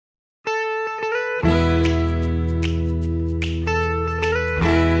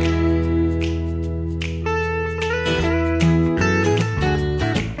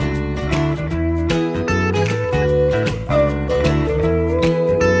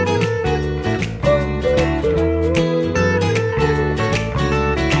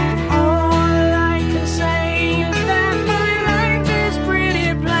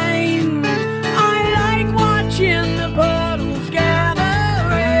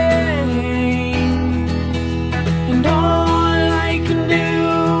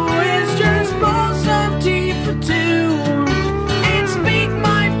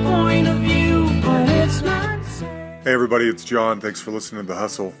everybody, it's John. Thanks for listening to The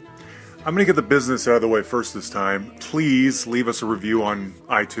Hustle. I'm going to get the business out of the way first this time. Please leave us a review on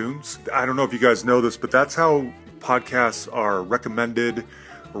iTunes. I don't know if you guys know this, but that's how podcasts are recommended,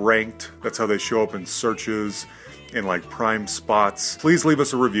 ranked. That's how they show up in searches, in like prime spots. Please leave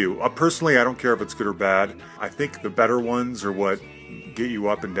us a review. Personally, I don't care if it's good or bad. I think the better ones are what get you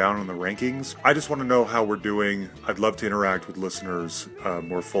up and down on the rankings. I just want to know how we're doing. I'd love to interact with listeners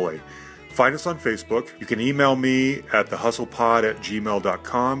more fully. Find us on Facebook. You can email me at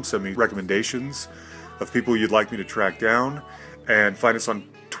thehustlepod@gmail.com. Send me recommendations of people you'd like me to track down. And find us on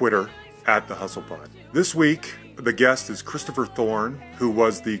Twitter at thehustlepod. This week, the guest is Christopher Thorn, who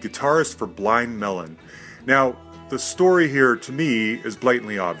was the guitarist for Blind Melon. Now, the story here, to me, is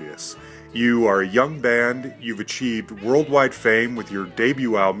blatantly obvious. You are a young band, you've achieved worldwide fame with your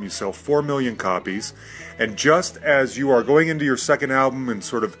debut album, you sell 4 million copies, and just as you are going into your second album and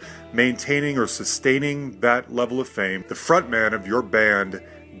sort of maintaining or sustaining that level of fame, the frontman of your band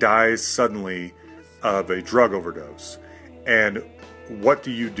dies suddenly of a drug overdose. And what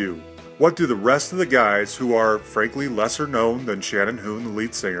do you do? What do the rest of the guys who are, frankly, lesser known than Shannon Hoon, the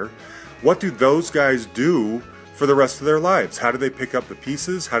lead singer, what do those guys do for the rest of their lives? How do they pick up the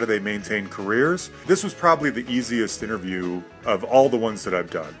pieces? How do they maintain careers? This was probably the easiest interview of all the ones that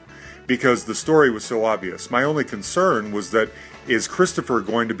I've done because the story was so obvious. My only concern was that, is Christopher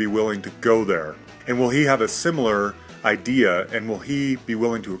going to be willing to go there? And will he have a similar idea and will he be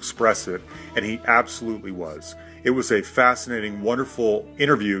willing to express it? And he absolutely was. It was a fascinating, wonderful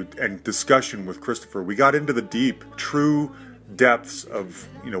interview and discussion with Christopher. We got into the deep, true depths of,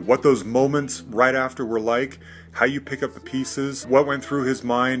 what those moments right after were like, how you pick up the pieces, what went through his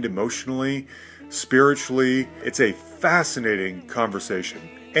mind emotionally, spiritually. It's a fascinating conversation.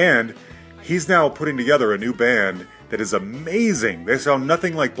 And he's now putting together a new band that is amazing. They sound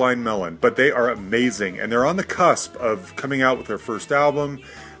nothing like Blind Melon, but they are amazing. And they're on the cusp of coming out with their first album,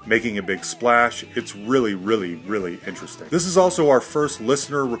 making a big splash. It's really, really, really interesting. This is also our first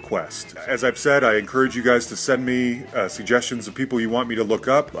listener request. As I've said, I encourage you guys to send me suggestions of people you want me to look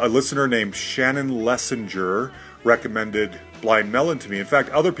up. A listener named Shannon Lessinger recommended Blind Melon to me. In fact,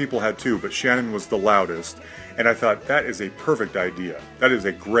 other people had too, but Shannon was the loudest. And I thought, that is a perfect idea. That is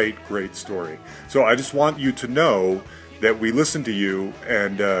a great, great story. So I just want you to know that we listen to you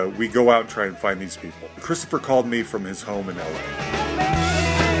and we go out and try and find these people. Christopher called me from his home in LA.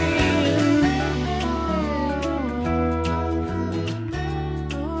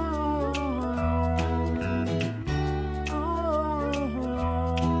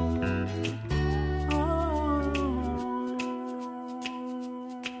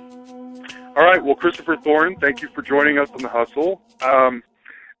 All right, well, Christopher Thorn, thank you for joining us on The Hustle. I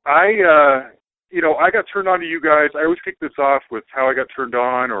got turned on to you guys. I always kick this off with how I got turned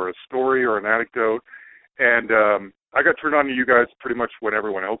on or a story or an anecdote. And I got turned on to you guys pretty much when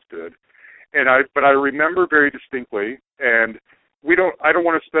everyone else did. But I remember very distinctly, and I don't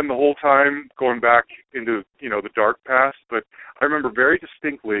want to spend the whole time going back into, the dark past, but I remember very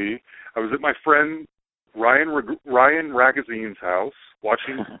distinctly I was at my friend Ryan Ragazine's house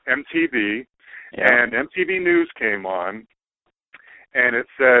watching MTV, and MTV News came on, and it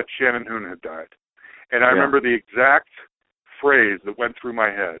said Shannon Hoon had died. And I remember the exact phrase that went through my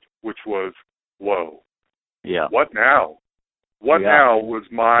head, which was, whoa. Yeah. What now? What now was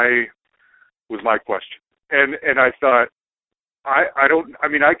my question. And I thought, I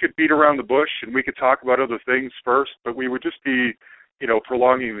could beat around the bush and we could talk about other things first, but we would just be,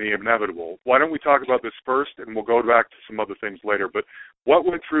 prolonging the inevitable. Why don't we talk about this first and we'll go back to some other things later. But what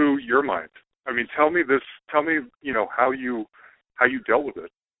went through your mind? Tell me how you dealt with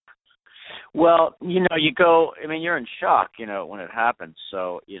it. Well, you go, you're in shock, when it happens.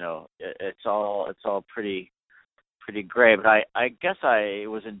 So, it's all pretty great. But I guess I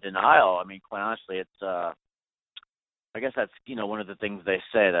was in denial. Quite honestly, it's, I guess that's, one of the things they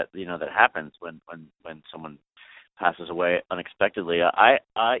say that, that happens when someone passes away unexpectedly.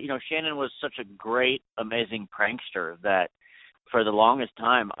 Shannon was such a great, amazing prankster that for the longest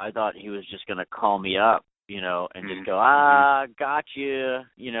time, I thought he was just going to call me up, and just go, got you,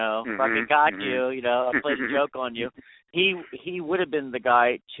 fucking got you, I played a joke on you. He would have been the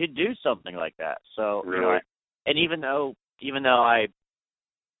guy to do something like that. So, really? And even though I,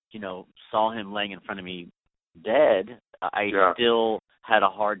 saw him laying in front of me dead, I still had a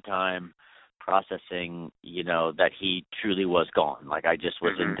hard time processing, that he truly was gone. Like I just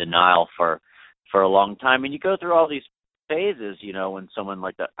was in denial for a long time. And you go through all these phases, when someone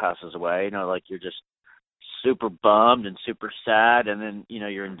like that passes away, like you're just super bummed and super sad, and then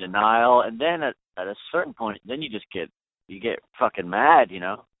you're in denial, and then at a certain point, then you get fucking mad,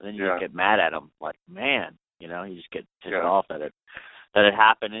 and then you just get mad at him, like, man, You know, you just get pissed off that it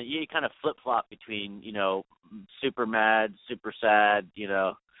happened, and you kind of flip flop between, you know, super mad, super sad. You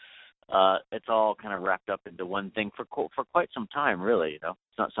know, it's all kind of wrapped up into one thing for quite some time, really. You know,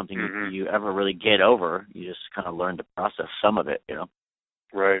 it's not something you ever really get over. You just kind of learn to process some of it. You know.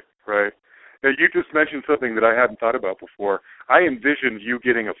 Right. Now, you just mentioned something that I hadn't thought about before. I envisioned you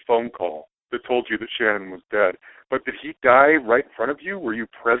getting a phone call that told you that Shannon was dead. But did he die right in front of you? Were you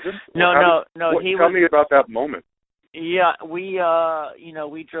present? No. Tell me about that moment. Yeah, we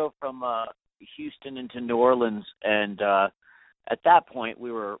drove from Houston into New Orleans, and at that point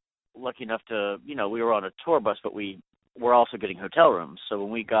we were lucky enough to, we were on a tour bus, but we were also getting hotel rooms. So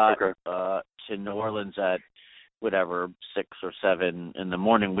when we got to New Orleans at 6 or 7 in the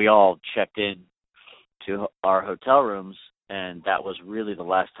morning, we all checked in to our hotel rooms, and that was really the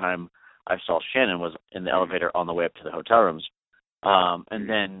last time I saw Shannon, was in the elevator on the way up to the hotel rooms. And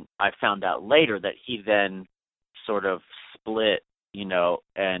then I found out later that he then sort of split,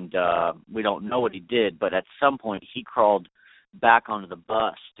 and we don't know what he did, but at some point he crawled back onto the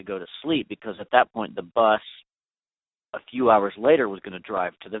bus to go to sleep, because at that point the bus a few hours later was going to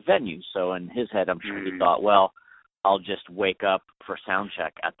drive to the venue. So in his head, I'm sure he thought, well, I'll just wake up for sound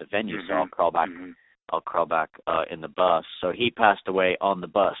check at the venue, so I'll crawl back. I'll crawl back in the bus. So he passed away on the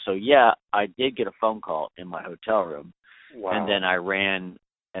bus. So yeah, I did get a phone call in my hotel room, and then I ran,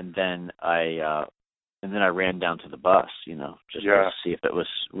 and then I ran down to the bus, just to see if it was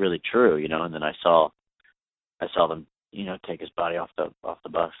really true, and then I saw them, take his body off the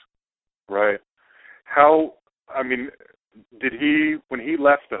bus. Right. Did he, when he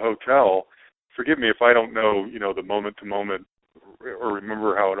left the hotel, forgive me if I don't know, the moment to moment or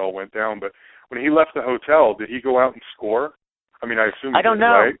remember how it all went down, but when he left the hotel, did he go out and score? I assume I don't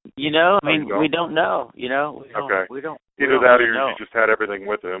know. Right? We don't know. We don't. Either that or you just had everything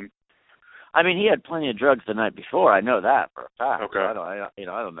with him. He had plenty of drugs the night before. I know that for a fact. Okay. So I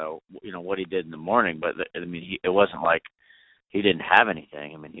don't know, what he did in the morning, but it wasn't like he didn't have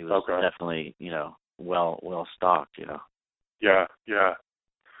anything. He was definitely, well stocked. Yeah.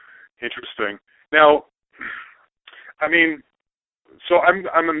 Interesting. Now, so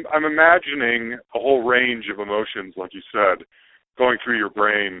I'm imagining a whole range of emotions, like you said, going through your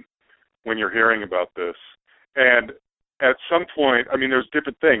brain when you're hearing about this. And at some point, there's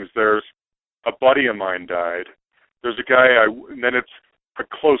different things. There's a buddy of mine died. There's a guy, and then it's a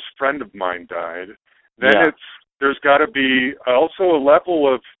close friend of mine died. Then there's got to be also a level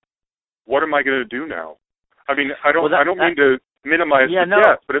of, what am I going to do now? I don't mean to minimize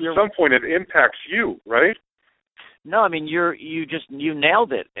death, but at some point it impacts you, right? No, you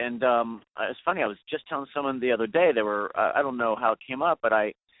nailed it. And it's funny, I was just telling someone the other day, I don't know how it came up, but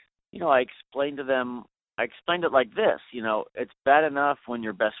I explained to them, I explained it like this, it's bad enough when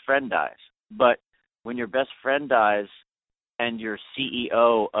your best friend dies, but when your best friend dies and your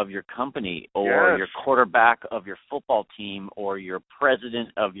CEO of your company, or your quarterback of your football team, or your president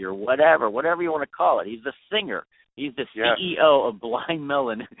of your whatever you want to call it, he's the singer, he's the CEO of Blind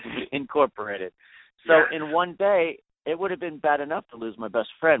Melon Incorporated. So in one day, it would have been bad enough to lose my best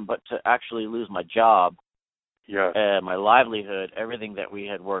friend, but to actually lose my job, my livelihood, everything that we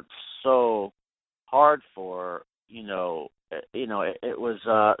had worked so hard for, it was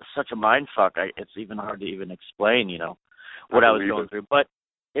such a mind fuck. It's even hard to even explain, what I was going through. But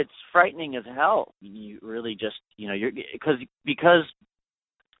it's frightening as hell. You really just, you're because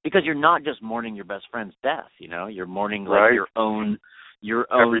you're not just mourning your best friend's death. You're mourning like your own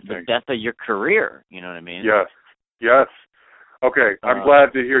the death of your career. You know what I mean? Yes. Okay, I'm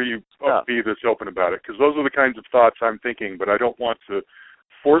glad to hear you be this open about it, because those are the kinds of thoughts I'm thinking, but I don't want to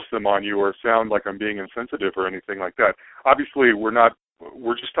force them on you or sound like I'm being insensitive or anything like that. Obviously,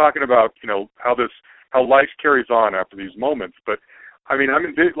 we're just talking about, how life carries on after these moments. But,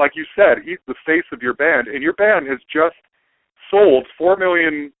 like you said, he's the face of your band, and your band has just sold 4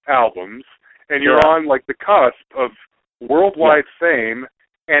 million albums, and you're on, the cusp of worldwide fame,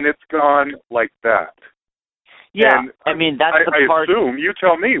 and it's gone like that. Yeah, and that's the part. I assume, you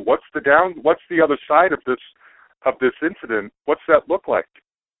tell me, what's the other side of this incident? What's that look like?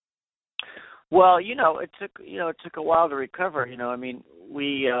 Well, it took a while to recover. It's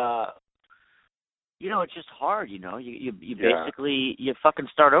just hard. You basically you fucking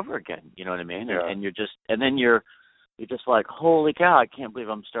start over again. You know what I mean? And you're just like, holy cow, I can't believe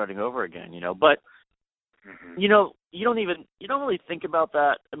I'm starting over again. But you don't really think about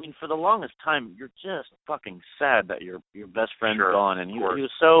that. For the longest time, you're just fucking sad that your best friend's gone, and he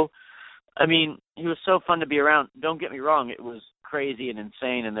was so. He was so fun to be around. Don't get me wrong; it was crazy and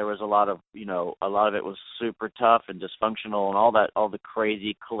insane, and there was a lot of it was super tough and dysfunctional and all the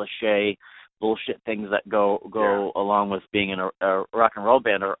cliche bullshit things that go along with being in a rock and roll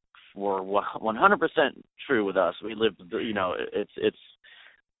band were 100% true with us. We lived, it's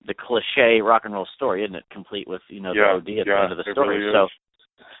the cliche rock and roll story, isn't it? Complete with, the OD at the end of the story. Really so,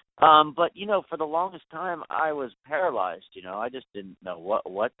 but, for the longest time, I was paralyzed, I just didn't know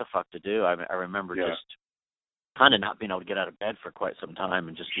what the fuck to do. I remember just kind of not being able to get out of bed for quite some time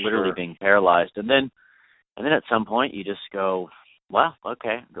and just literally being paralyzed. And then at some point you just go, well,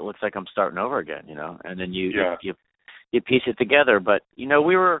 okay, it looks like I'm starting over again, and then you piece it together. But,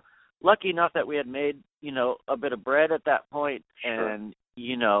 we were lucky enough that we had made, a bit of bread at that point, and,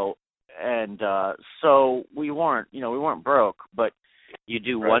 so we weren't broke, but you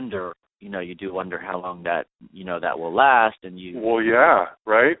do wonder, how long that, that will last. And well, yeah,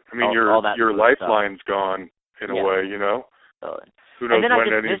 right? I mean, your lifeline's gone in a way, Totally. Who knows and then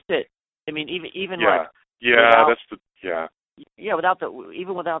when I just missed it. I mean, even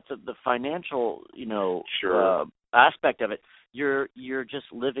without the financial, aspect of it, you're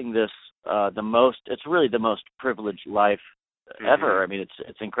just living this it's really the most privileged life ever. I mean,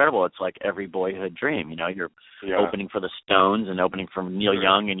 it's incredible. It's like every boyhood dream. You're opening for the Stones and opening for Neil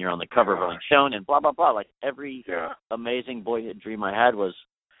Young, and you're on the cover of Rolling Stone, and blah blah blah. Like every amazing boyhood dream I had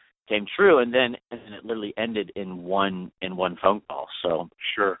came true, and then it literally ended in one phone call. So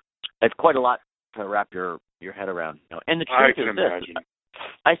it's quite a lot to wrap your head around. And the truth is this.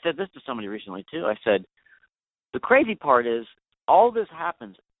 I said this to somebody recently too. I said, the crazy part is all this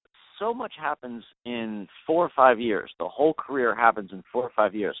happens. So much happens in 4 or 5 years. The whole career happens in 4 or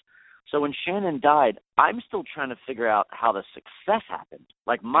 5 years. So when Shannon died, I'm still trying to figure out how the success happened.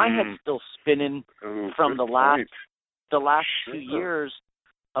 Like my head's still spinning from the last 2 years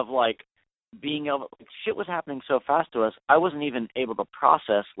of like being able. Shit was happening so fast to us. I wasn't even able to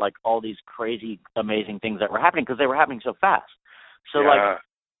process like all these crazy, amazing things that were happening because they were happening so fast. So like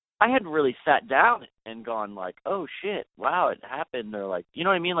I hadn't really sat down and gone like, oh shit, wow, it happened, or like, you know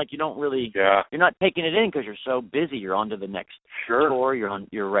what I mean? Like you don't really, you're not taking it in because you're so busy. You're on to the next tour.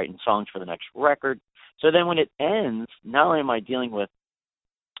 You're writing songs for the next record. So then when it ends, not only am I dealing with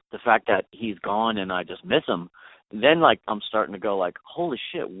the fact that he's gone and I just miss him, then like I'm starting to go like, holy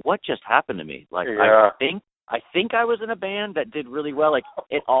shit, what just happened to me? Like I think I was in a band that did really well. Like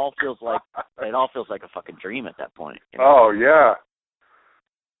it all feels like a fucking dream at that point. Oh yeah.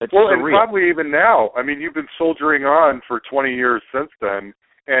 It's well, surreal. And probably even now. I mean, you've been soldiering on for 20 years since then,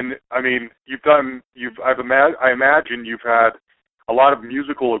 and I mean, I imagine you've had a lot of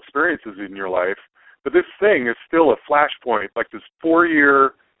musical experiences in your life, but this thing is still a flashpoint, like this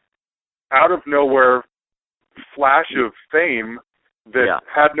 4-year, out of nowhere flash of fame that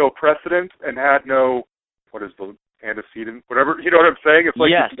had no precedent and had no, what is the antecedent, whatever, you know what I'm saying? It's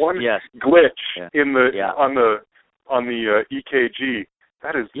like this one glitch in on the EKG.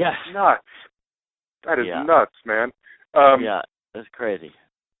 That is nuts. That is nuts, man. That's crazy.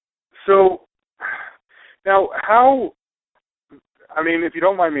 So, now if you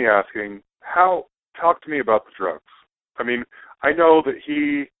don't mind me asking, talk to me about the drugs. I mean, I know that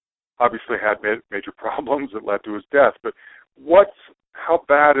he obviously had major problems that led to his death, but how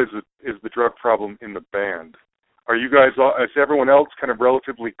bad is the drug problem in the band? Are you guys, is everyone else kind of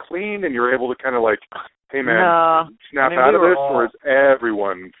relatively clean and you're able to kind of like, hey man, snap out of this, or is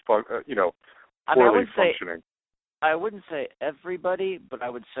everyone, poorly functioning? I wouldn't say everybody, but I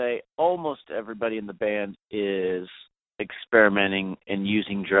would say almost everybody in the band is experimenting and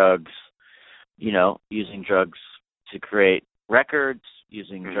using drugs, using drugs to create records,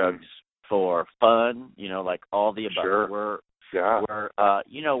 using drugs for fun, like all the above. Sure. We're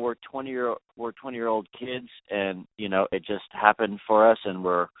 20-year-old kids, and it just happened for us, and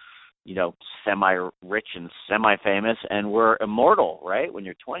we're semi-rich and semi-famous, and we're immortal, right? When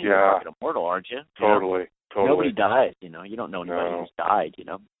you're 20, you're fucking immortal, aren't you? Totally. Nobody dies, you don't know anybody who's died,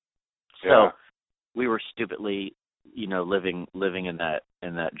 So we were stupidly, living in that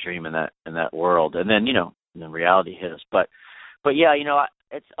dream, in that world, and then reality hit us. But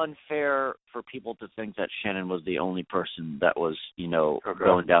it's unfair for people to think that Shannon was the only person that was,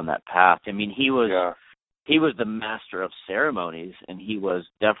 going down that path. I mean, he was the master of ceremonies, and he was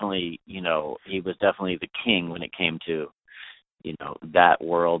definitely the king when it came to, that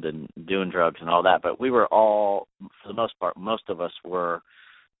world and doing drugs and all that. But we were all, for the most part, most of us were,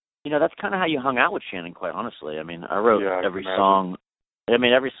 that's kind of how you hung out with Shannon, quite honestly. I mean, I wrote every song. I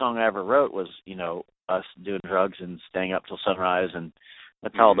mean, every song I ever wrote was, us doing drugs and staying up till sunrise, and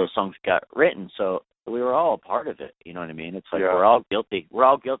that's how all those songs got written. So we were all a part of it. You know what I mean? It's like we're all guilty. We're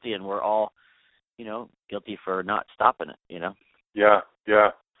all guilty, and we're all, guilty for not stopping it. Yeah.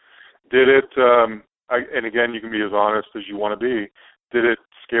 Did it? And again, you can be as honest as you want to be. Did it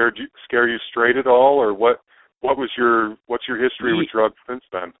scare you straight at all, or what's your history with drugs since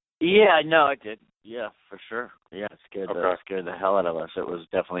then? Yeah, no, I did. Yeah, for sure. Yeah, it scared the hell out of us. It was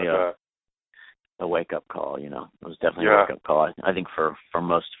definitely a wake up call. You know, it was definitely a wake up call. I think for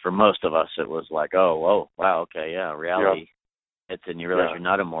most of us, it was like, oh, whoa, wow, okay, yeah, reality. It's and you realize you're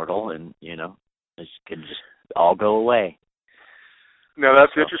not immortal, and you know, it can just all go away. Now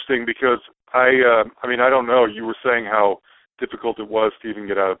that's interesting because I mean, I don't know. You were saying how difficult it was to even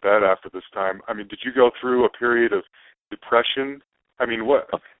get out of bed after this time. I mean, did you go through a period of depression? I mean, was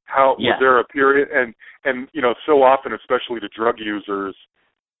there a period? And you know, so often, especially to drug users,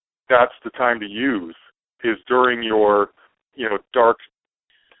 that's the time to use is during your, you know, dark,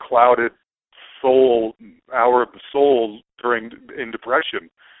 clouded soul hour of the soul in depression.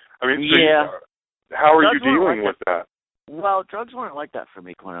 I mean, so how are you dealing with that? Well, drugs weren't like that for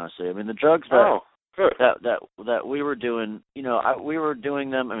me, quite honestly. I mean, the drugs that we were doing, you know, we were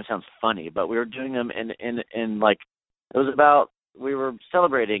doing them. I mean, it sounds funny, but we were doing them in like it was about we were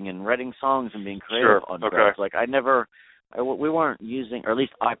celebrating and writing songs and being creative on drugs. Like we weren't using, or at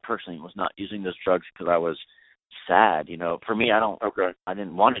least I personally was not using those drugs because I was sad. You know, for me, I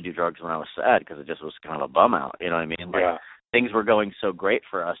didn't want to do drugs when I was sad because it just was kind of a bum out. You know what I mean? Like, things were going so great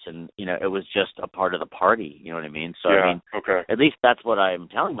for us, and you know, it was just a part of the party. You know what I mean? So I mean, at least that's what I'm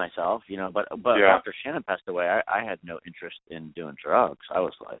telling myself. You know, but after Shannon passed away, I had no interest in doing drugs. I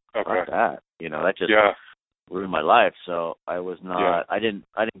was like, fuck that. You know, that just ruined my life. So I was not. I didn't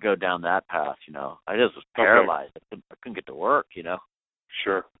go down that path. You know, I just was paralyzed. I couldn't get to work. You know.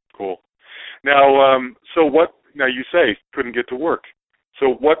 Sure. Cool. Now, so what? Now you say couldn't get to work.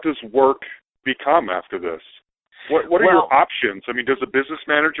 So what does work become after this? What are your options? I mean, does a business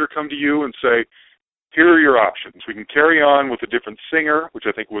manager come to you and say, here are your options. We can carry on with a different singer, which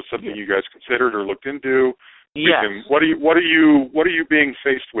I think was something you guys considered or looked into. What are you being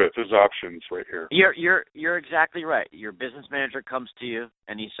faced with as options right here? You're exactly right. Your business manager comes to you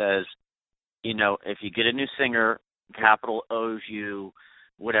and he says, you know, if you get a new singer, Capitol owes you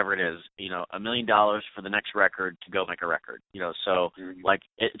whatever it is, you know, $1 million for the next record to go make a record, you know. So like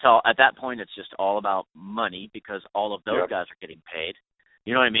it's all at that point, it's just all about money because all of those guys are getting paid.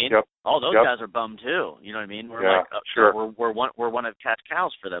 You know what I mean? All those guys are bummed too. You know what I mean? We're like, we're one of cash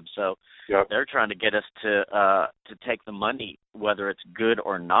cows for them. So they're trying to get us to take the money, whether it's good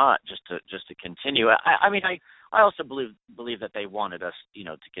or not, just to continue. I mean, I also believe that they wanted us, you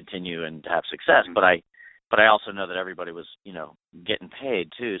know, to continue and to have success, but I also know that everybody was, you know, getting paid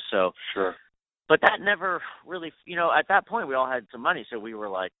too. So, but that never really, you know, at that point we all had some money, so we were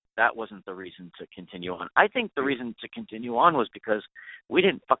like, that wasn't the reason to continue on. I think the reason to continue on was because we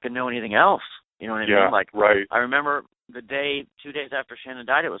didn't fucking know anything else. You know what I mean? Like, I remember the 2 days after Shannon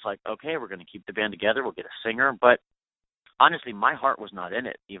died, it was like, okay, we're going to keep the band together. We'll get a singer. But honestly, my heart was not in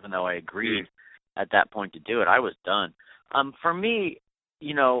it, even though I agreed at that point to do it. I was done. For me,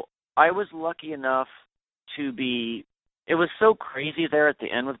 you know, I was lucky enough to be, it was so crazy there at the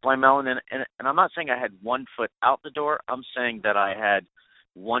end with Blind Melon, and I'm not saying I had 1 foot out the door. I'm saying that I had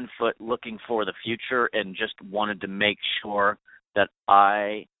 1 foot looking for the future and just wanted to make sure that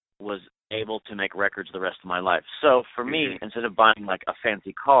I was able to make records the rest of my life. So for me, instead of buying like a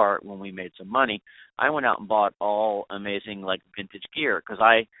fancy car when we made some money, I went out and bought all amazing like vintage gear because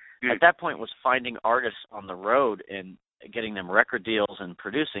I at that point was finding artists on the road and getting them record deals and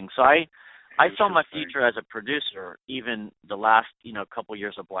producing. So I saw my future as a producer. Even the last, you know, couple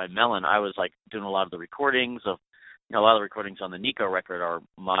years of Blind Melon, I was like doing a lot of the recordings of, you know, a lot of the recordings on the Nico record are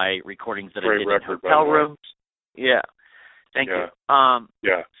my recordings that I did in hotel rooms. Yeah. Thank you.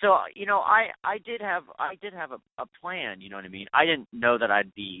 So, you know, I did have a plan, you know what I mean? I didn't know that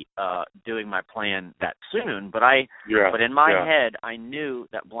I'd be doing my plan that soon, but but in my head I knew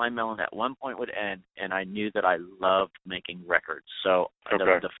that Blind Melon at one point would end, and I knew that I loved making records. So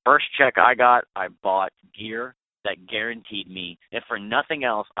the first check I got, I bought gear that guaranteed me, if for nothing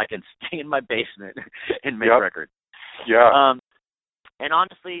else, I can stay in my basement and make records. And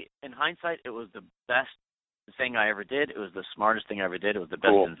honestly, in hindsight, it was the best thing I ever did. It was the smartest thing I ever did. It was the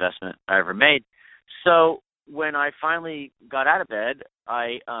best investment I ever made. So when I finally got out of bed,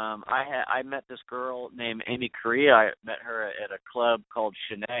 I met this girl named Amy Correa. I met her at a club called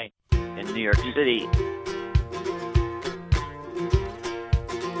Chenet in New York City.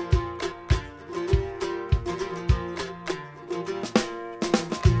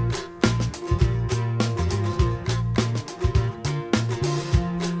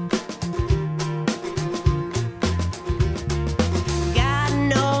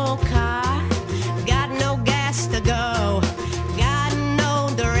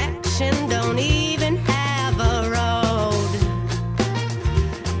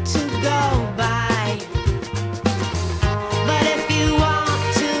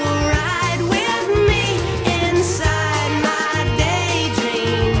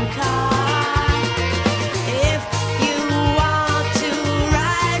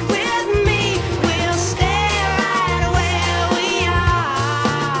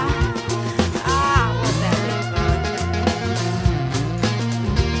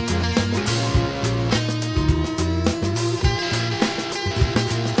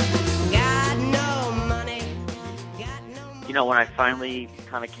 I finally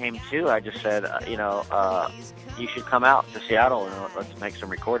kind of came to, I just said, you should come out to Seattle and let's make some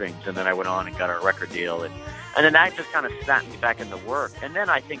recordings. And then I went on and got a record deal. And then that just kind of snapped me back into work. And then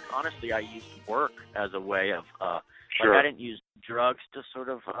I think, honestly, I used work as a way of, Sure. I didn't use drugs to sort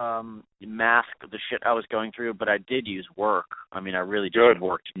of mask the shit I was going through, but I did use work. I mean, I really just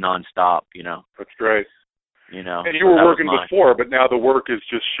worked nonstop, That's great. You know. And you were working before, but now the work is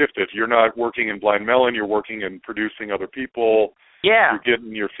just shifted. You're not working in Blind Melon. You're working in producing other people. Yeah. You're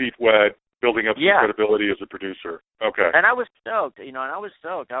getting your feet wet, building up some credibility as a producer. Okay. And I was stoked,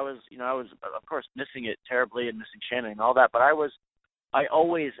 I was, of course, missing it terribly and missing Shannon and all that, but I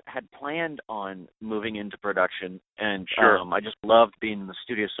always had planned on moving into production, and I just loved being in the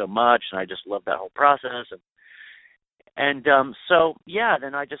studio so much, and I just loved that whole process. And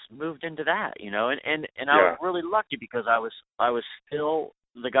then I just moved into that, and I was really lucky because I was still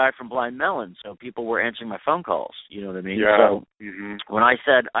the guy from Blind Melon, so people were answering my phone calls, you know what I mean? Yeah. So when I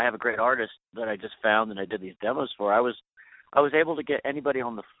said I have a great artist that I just found and I did these demos for, I was able to get anybody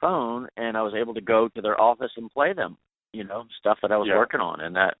on the phone, and I was able to go to their office and play them, stuff that I was working on,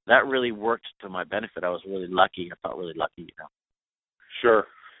 and that really worked to my benefit. I was really lucky. I felt really lucky, Sure.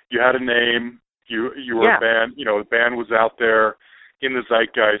 You had a name. You were a band. The band was out there in the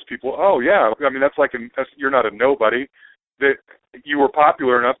zeitgeist. People, I mean, you're not a nobody. That you were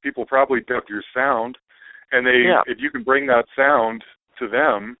popular enough. People probably dug your sound, and if you can bring that sound to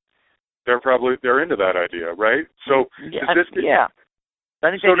them, they're into that idea, right? So I think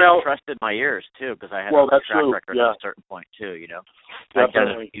they just trusted my ears too, because I had a track record at a certain point too. I've done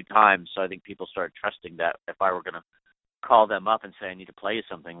it a few times, so I think people started trusting that if I were going to call them up and say I need to play you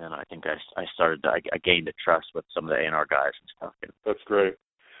something, then I think I gained a trust with some of the A&R guys and stuff. That's great.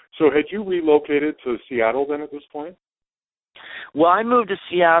 So had you relocated to Seattle then at this point? Well, I moved to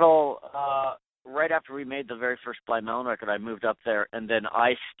Seattle right after we made the very first Blind Melon record. I moved up there, and then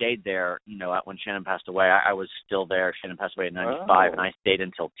I stayed there, when Shannon passed away. I was still there. Shannon passed away in 95, and I stayed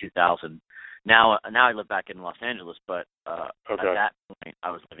until 2000. Now I live back in Los Angeles, but at that point I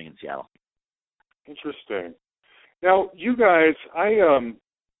was living in Seattle. Interesting. Now, you guys, how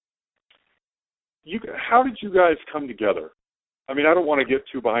did you guys come together? I mean, I don't want to get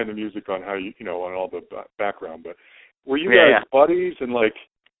too behind the music on how on all the background, but were you guys buddies and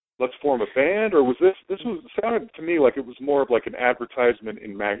let's form a band, or was sounded to me like it was more of like an advertisement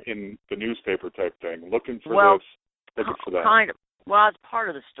in the newspaper type thing, looking for that? Kind of. Well, it's part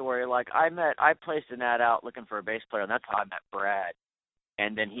of the story. I placed an ad out looking for a bass player, and that's how I met Brad.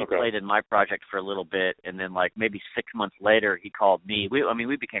 And then he played in my project for a little bit, and then maybe 6 months later he called me.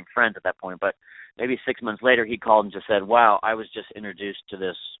 We became friends at that point, but maybe 6 months later he called and just said, "Wow, I was just introduced to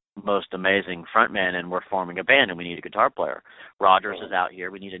this most amazing frontman, and we're forming a band, and we need a guitar player. Rogers is out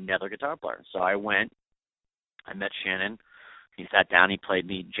here. We need another guitar player." So I went. I met Shannon. He sat down. He played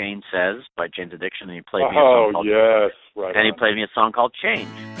me "Jane Says" by Jane's Addiction, and he played me a song called And he played me a song called "Change."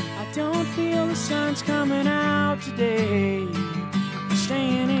 I don't feel the sun's coming out today.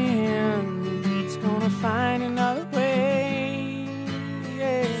 Staying in, it's gonna find another way.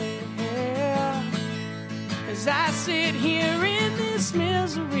 As I sit here in this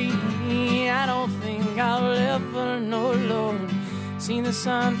misery, I don't think I'll ever know, Lord, see the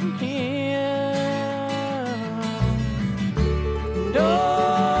sun from here. And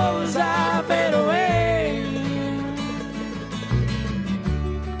as I fade away,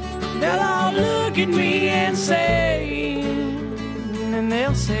 they'll all look at me and say, and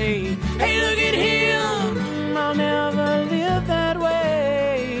they'll say, "Hey, look at him, I'll never live that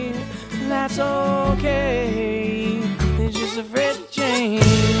way." And that's okay, they're just afraid to change.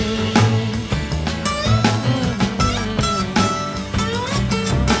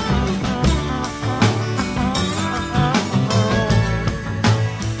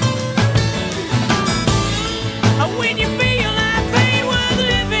 When you feel life ain't worth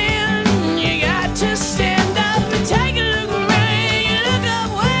living, you got to stand up and take a look around.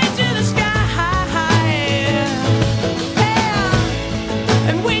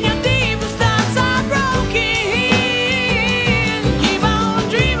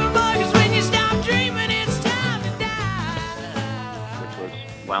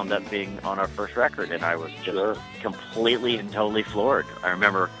 Wound up being on our first record, and I was just completely and totally floored. I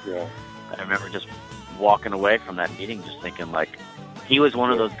remember just walking away from that meeting just thinking, he was one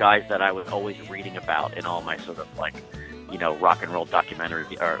of those guys that I was always reading about in all my sort of rock and roll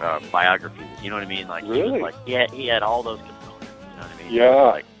documentaries or biographies. You know what I mean? Really? He had all those components. You know what I mean?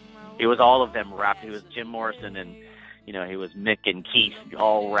 Yeah. It was all of them wrapped. He was Jim Morrison and he was Mick and Keith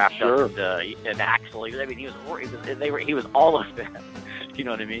all wrapped up and Axl. I mean, he was all of them. You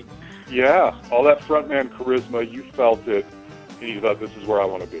know what I mean? Yeah, all that frontman charisma, you felt it and you thought, this is where I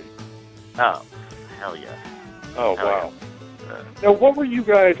want to be? Oh, hell yeah. Oh, hell wow. Yeah. Now, what were you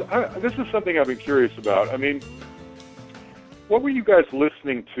guys, this is something I've been curious about. I mean, what were you guys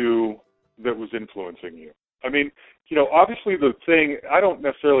listening to that was influencing you? I mean, you know, obviously the thing, I don't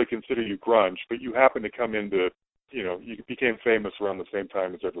necessarily consider you grunge, but you happen to come into, you know, you became famous around the same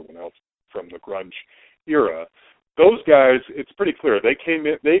time as everyone else from the grunge era. Those guys, it's pretty clear, they came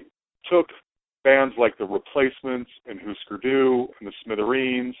in, they took bands like the Replacements and Husker Du and the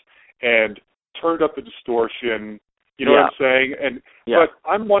Smithereens and turned up the distortion, you know what I'm saying? And but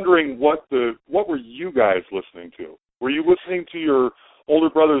I'm wondering what were you guys listening to? Were you listening to your older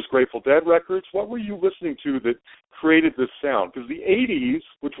brother's Grateful Dead records? What were you listening to that created this sound? Because the 80s,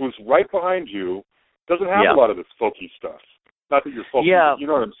 which was right behind you, doesn't have a lot of this folky stuff. Not that you're folky, but you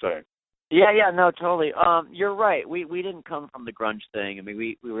know what I'm saying. Yeah, no, totally. You're right. We didn't come from the grunge thing. I mean,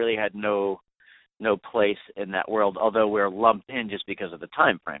 we really had no place in that world, although we're lumped in just because of the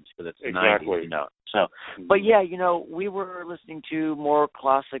time frames, because it's the 90s, you know. So, but yeah, you know, we were listening to more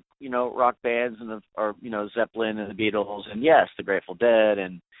classic, you know, rock bands or you know, Zeppelin and the Beatles, and yes, the Grateful Dead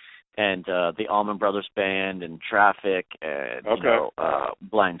and the Allman Brothers Band and Traffic and you know,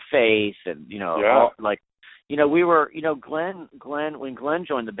 Blind Faith and you know, all, like, you know, we were, you know, Glenn when Glenn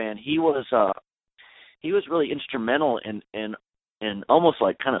joined the band, he was really instrumental in almost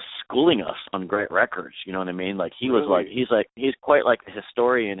like kind of schooling us on great records, you know what I mean? Like he was he's quite like a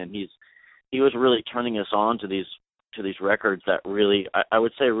historian, and he was really turning us on to these records that really, I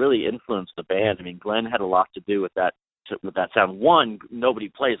would say, really influenced the band. I mean, Glenn had a lot to do with that sound. One, nobody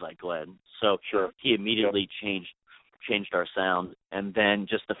plays like Glenn, so he immediately changed our sound, and then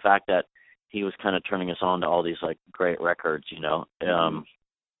just the fact that he was kind of turning us on to all these like great records, you know,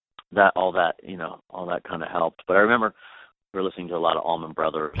 that kind of helped. But I remember we were listening to a lot of Allman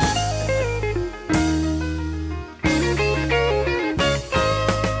Brothers.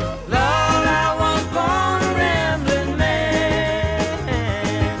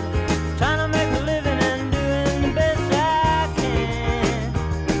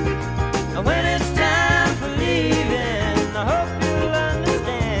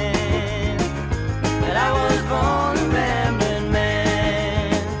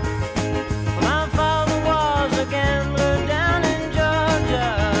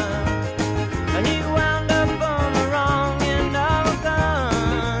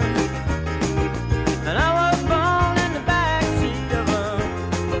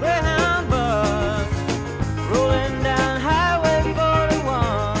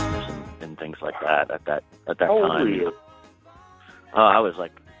 At that How time. old were you? I was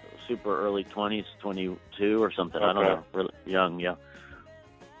like super early 20s, 22 or something. I don't know, really young,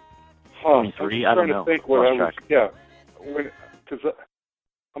 Huh. 23, I'm I don't trying know. to think what I was, because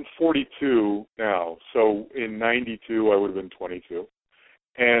I'm 42 now, so in 92 I would have been 22.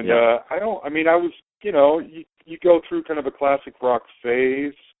 And I was, you know, you go through kind of a classic rock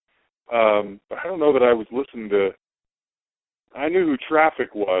phase, but I don't know that I was listening to, I knew who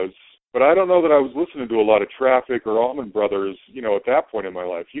Traffic was, but I don't know that I was listening to a lot of Traffic or Allman Brothers, you know, at that point in my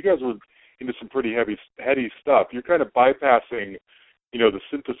life. You guys were into some pretty heady stuff. You're kind of bypassing, you know, the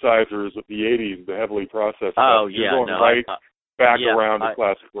synthesizers of the 80s, the heavily processed stuff. You're going back around to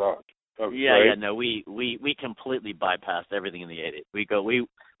classic rock. We completely bypassed everything in the 80s.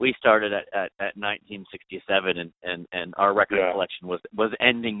 We started at 1967, and our record collection was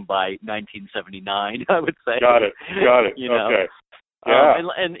ending by 1979. I would say. Got it. You know? Okay.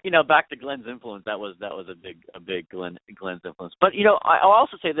 And you know, back to Glenn's influence, that was a big Glenn's influence. But you know, I'll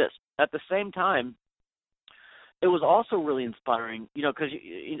also say this: at the same time, it was also really inspiring. You know, because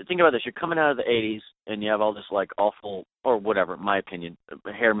you think about this: you're coming out of the '80s, and you have all this like awful, or whatever, in my opinion,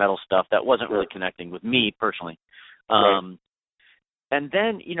 hair metal stuff that wasn't really connecting with me personally. And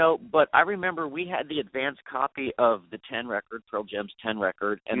then, you know, but I remember we had the advanced copy of the 10 record, Pearl Jam's 10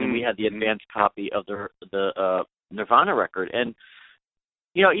 record, and then we had the advanced copy of the Nirvana record, and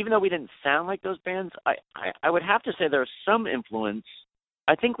you know, even though we didn't sound like those bands, I would have to say there's some influence.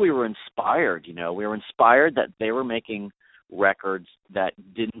 I think we were inspired, you know. We were inspired that they were making records that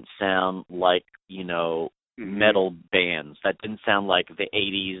didn't sound like, you know, metal bands, that didn't sound like the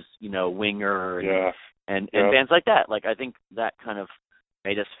 80s, you know, Winger and bands like that. Like, I think that kind of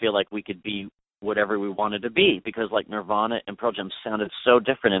made us feel like we could be whatever we wanted to be, because, like, Nirvana and Pearl Jam sounded so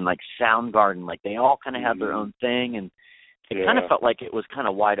different, and, like, Soundgarden, like, they all kind of had their own thing, and it kind of felt like it was kind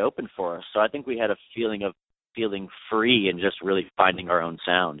of wide open for us. So I think we had a feeling of feeling free and just really finding our own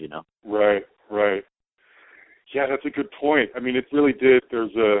sound, you know. Right. Yeah, that's a good point. I mean, it really did.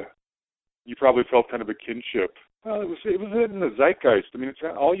 You probably felt kind of a kinship. Well, it was in the zeitgeist. I mean, it's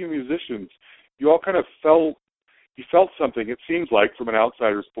all you musicians. You all kind of felt, you felt something, it seems like, from an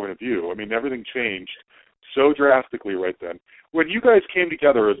outsider's point of view. I mean, everything changed so drastically right then. When you guys came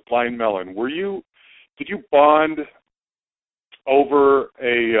together as Blind Melon, did you bond over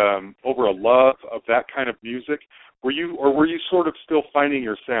a love of that kind of music? Were you sort of still finding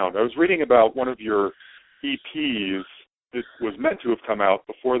your sound? I was reading about one of your EPs that was meant to have come out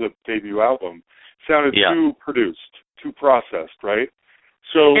before the debut album. Sounded too produced, too processed, right?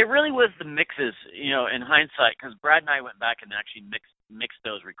 So it really was the mixes, in hindsight, because Brad and I went back and actually mixed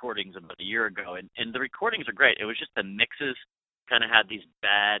those recordings about a year ago, and the recordings are great. It was just the mixes kind of had these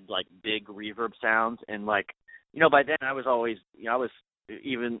bad, like, big reverb sounds, and, like, by then I was always, I was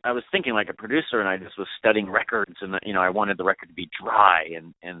thinking like a producer, and I just was studying records, and, I wanted the record to be dry,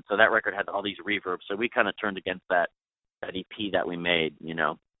 and so that record had all these reverbs, so we kind of turned against that EP that we made,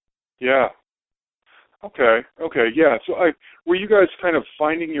 Yeah. Okay, yeah. So were you guys kind of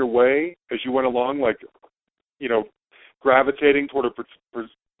finding your way as you went along, like, gravitating toward a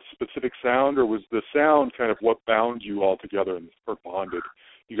specific sound, or was the sound kind of what bound you all together or bonded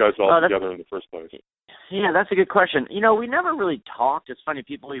you guys all together in the first place? Yeah, that's a good question. We never really talked. It's funny,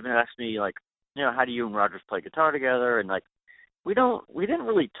 people even ask me, like, how do you and Rogers play guitar together? And, like, we didn't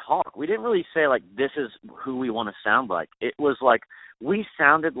really talk. We didn't really say, like, this is who we want to sound like. It was like we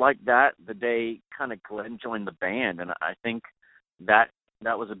sounded like that the day kind of Glenn joined the band, and I think that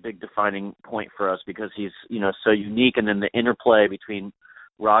was a big defining point for us because he's, so unique, and then the interplay between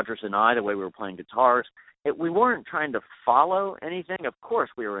Rogers and I, the way we were playing guitars, we weren't trying to follow anything. Of course,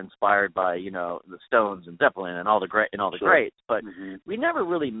 we were inspired by, the Stones and Zeppelin and all the greats, but we never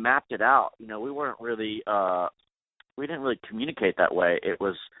really mapped it out. We weren't really we didn't really communicate that way. It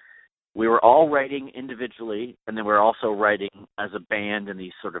was, we were all writing individually, and then we were also writing as a band in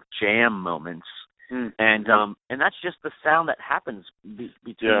these sort of jam moments. And that's just the sound that happens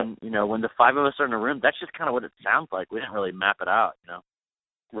between, when the five of us are in a room. That's just kind of what it sounds like. We didn't really map it out,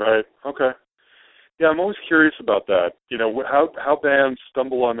 Right. Okay. Yeah, I'm always curious about that. How bands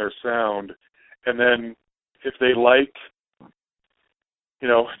stumble on their sound, and then if they like,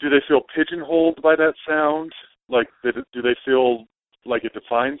 do they feel pigeonholed by that sound? Like, do they feel like it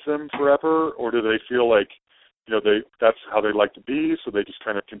defines them forever, or do they feel like, that's how they like to be, so they just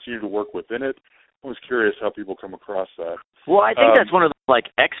kind of continue to work within it? I was curious how people come across that. Well, I think that's one of the, like,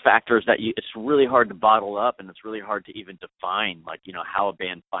 X factors that it's really hard to bottle up, and it's really hard to even define, like, how a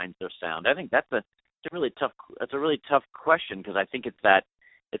band finds their sound. I think that's a really tough question, because I think it's that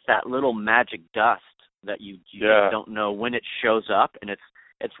little magic dust that you just don't know when it shows up, and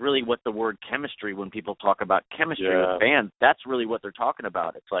it's really what the word chemistry, when people talk about chemistry with bands, that's really what they're talking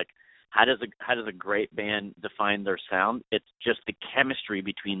about. It's like, how does a great band define their sound? It's just the chemistry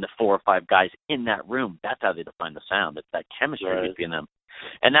between the 4 or 5 guys in that room. That's how they define the sound. It's that chemistry between them,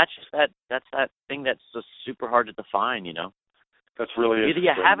 and that's that thing that's just super hard to define. That's really either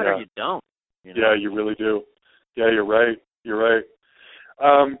you have it or you don't. Yeah, you really do. Yeah, you're right.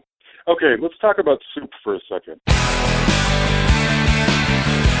 Okay, let's talk about Soup for a second.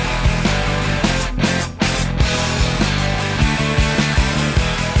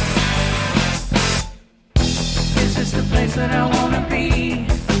 Is this the place that I want to be?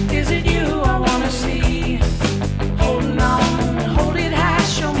 Is it you I want to see? Holding on, hold it high,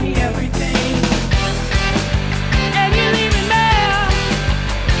 show me everything. And you're leaving now.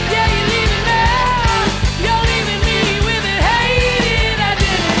 Yeah, you're leaving now. You're leaving me with a hated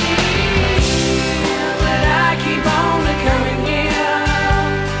identity. But I keep on coming in.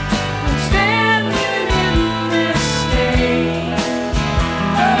 I'm standing in this state.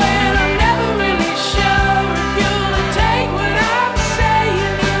 Oh, and I'm never really sure if you'll take what I'm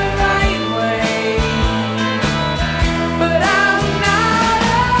saying the right way. But I'm not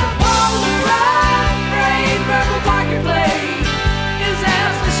a polarized rebel pocket blade is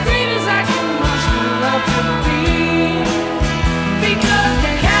as discreet as I can muster up to be. Because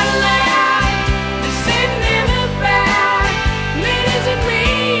the Cadillac is sitting in the back, and it isn't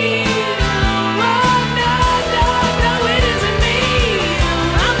me. Oh, no, it isn't me.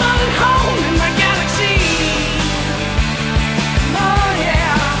 I'm all at home in my galaxy. Oh,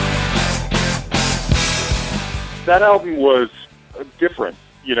 yeah. That album was different,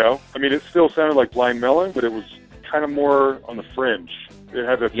 I mean, it still sounded like Blind Melon, but it was kind of more on the fringe. It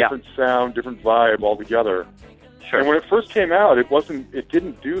had a different sound, different vibe altogether. Sure. And when it first came out, it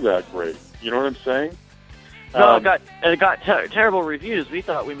didn't do that great. You know what I'm saying? No, it got terrible reviews. We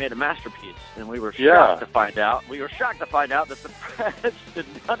thought we made a masterpiece, and we were shocked to find out. That the press did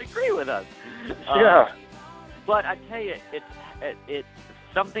not agree with us. But I tell you, it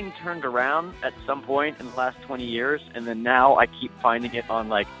something turned around at some point in the last 20 years, and then now I keep finding it on,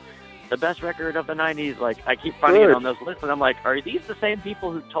 like, the best record of the 90s. Like, I keep finding it on those lists, and I'm like, are these the same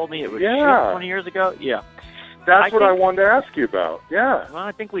people who told me it was shit 20 years ago? Yeah. That's what I wanted to ask you about. Yeah. Well,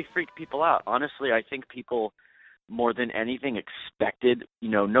 I think we freaked people out. Honestly, I think people, more than anything, expected,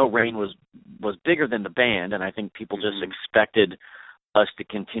 No Rain was bigger than the band, and I think people just expected us to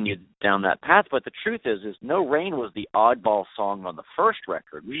continue down that path. But the truth is No Rain was the oddball song on the first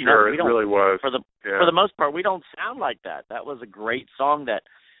record. It really was. For the most part, we don't sound like that. That was a great song that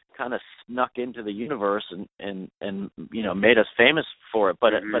kind of snuck into the universe and made us famous for it.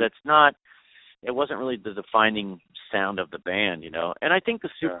 But it's not. It wasn't really the defining sound of the band, And I think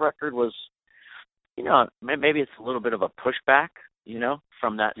the Soup record was, maybe it's a little bit of a pushback,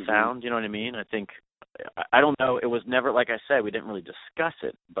 from that sound. You know what I mean? I think, I don't know. It was never, like I said, we didn't really discuss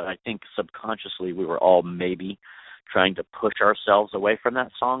it, but I think subconsciously we were all maybe trying to push ourselves away from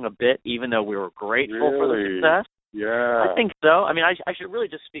that song a bit, even though we were grateful for the success. Yeah. I think so. I mean, I should really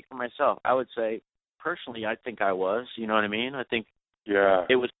just speak for myself. I would say, personally, I think I was. You know what I mean? I think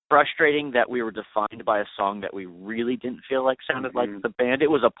it was frustrating that we were defined by a song that we really didn't feel like sounded like the band. It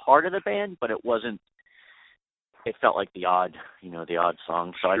was a part of the band, but it wasn't. It felt like the odd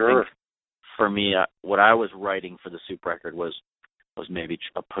song. So I think for me, what I was writing for the Soup record was maybe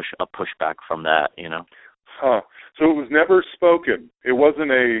a pushback from that. Huh. So it was never spoken. It wasn't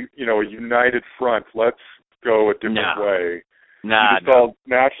a united front. Let's go a different way. You just all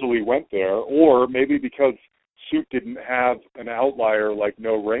naturally went there, or maybe because Soup didn't have an outlier like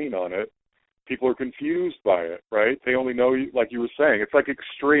No Rain on it, people are confused by it, right? They only know, like you were saying, it's like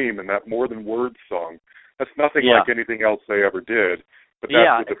Extreme and that More Than Words song. That's nothing like anything else they ever did, but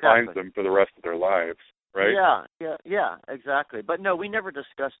that's what defines them for the rest of their lives, right? Yeah, exactly. But no, we never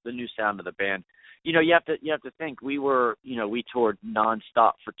discussed the new sound of the band. You have to think we toured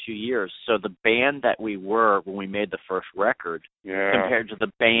nonstop for 2 years. So the band that we were when we made the first record compared to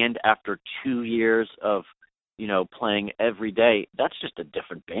the band after 2 years of playing every day, that's just a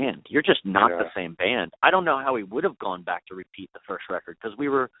different band. You're just not the same band. I don't know how we would have gone back to repeat the first record because we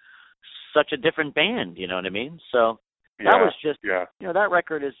were such a different band, you know what I mean? So that was just, that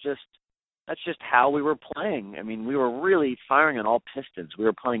record is just, that's just how we were playing. I mean, we were really firing on all pistons. We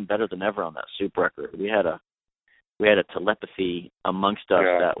were playing better than ever on that Soup record. We had a telepathy amongst us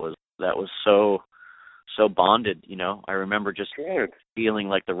that was so bonded, I remember just feeling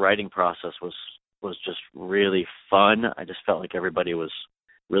like the writing process was just really fun. I just felt like everybody was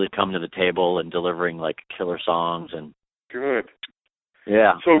really coming to the table and delivering like killer songs and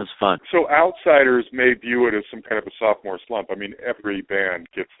yeah, it was fun. So outsiders may view it as some kind of a sophomore slump. I mean, every band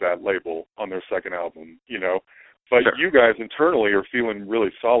gets that label on their second album, but you guys internally are feeling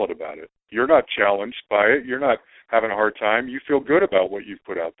really solid about it. You're not challenged by it. You're not having a hard time. You feel good about what you've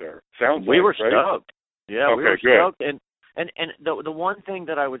put out there. Sounds we like, were right? stoked. Yeah, okay, we were good. stoked. And the one thing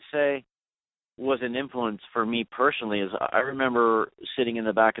that I would say was an influence for me personally is I remember sitting in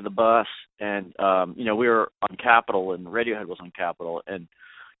the back of the bus and, we were on Capitol and Radiohead was on Capitol and,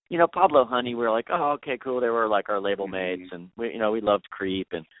 Pablo Honey, we were like, oh, okay, cool. They were like our label mates and we loved Creep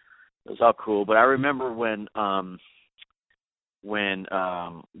and it was all cool. But I remember when the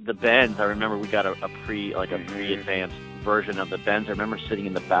Bends, I remember we got a pre-advanced version of the Bends. I remember sitting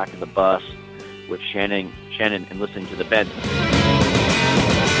in the back of the bus with Shannon and listening to the Bends.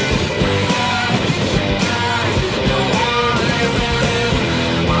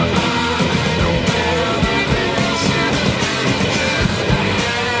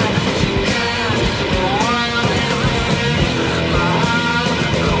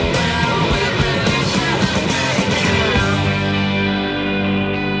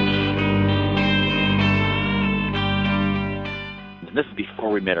 This is before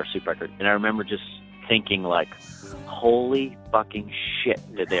we made our Soup record, and I remember just thinking like, holy fucking shit,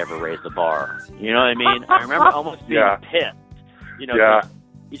 did they ever raise the bar? You know what I mean? I remember almost being pissed. You're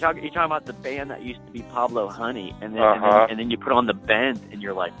talking about the band that used to be Pablo Honey, and then you put on the Bends, and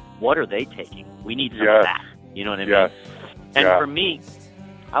you're like, what are they taking? We need some of that. You know what I mean? And for me,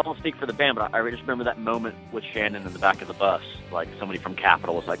 I won't speak for the band, but I just remember that moment with Shannon in the back of the bus. Like somebody from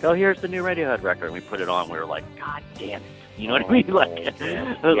Capitol was like, oh, here's the new Radiohead record, and we put it on. We were like, God damn it. You know what I mean? Like,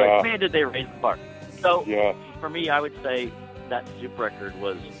 I was like, man, did they raise the bar? So for me, I would say that Soup record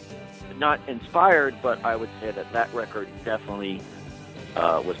was not inspired, but I would say that record definitely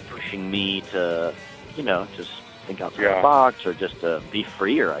was pushing me to, just think outside the box or just to be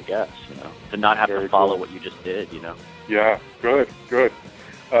freer, I guess, to not have to follow what you just did, Yeah, good.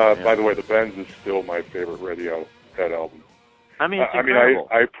 By the way, the Bends is still my favorite Radiohead album. I mean, it's incredible.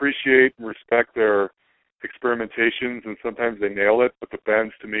 I appreciate and respect their experimentations, and sometimes they nail it, but the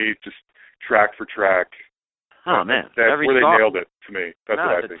Bends, to me, just track for track, Oh, man. That's every where song, they nailed it to me. That's no,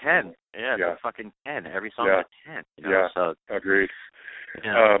 what I it's think. a 10. Yeah, it's a fucking 10. Every song is a 10. You know? Yeah, So, agreed.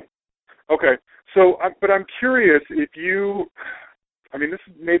 yeah. Okay, so, but I'm curious if you, I mean, this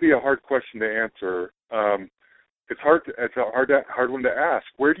is maybe a hard question to answer. It's a hard one to ask.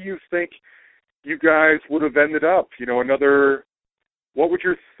 Where do you think you guys would have ended up? You know, what would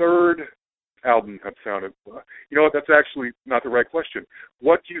your third album have sounded? You know what? That's actually not the right question.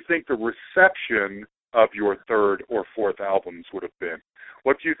 What do you think the reception of your third or fourth albums would have been?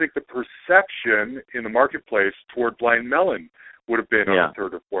 What do you think the perception in the marketplace toward Blind Melon would have been on the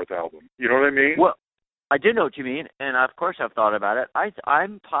third or fourth album? You know what I mean? Well, I do know what you mean, and of course I've thought about it.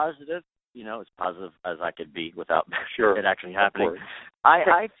 I'm positive, you know, as positive as I could be without it actually happening.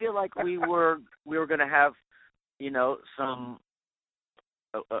 I feel like we were going to have, you know, some,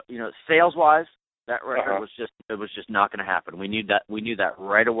 you know, sales-wise, that record was just not going to happen. We knew that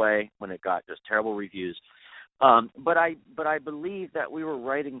right away when it got just terrible reviews. But I believe that we were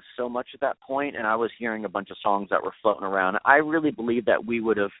writing so much at that point, and I was hearing a bunch of songs that were floating around. I really believe that we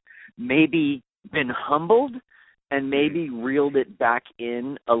would have maybe been humbled and maybe reeled it back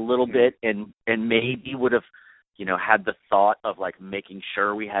in a little bit, and maybe would have, you know, had the thought of like making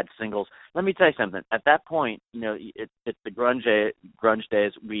sure we had singles. Let me tell you something. At that point, you know, it's the grunge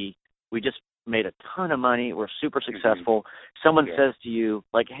days. We just made a ton of money. We're super successful. Someone says to you,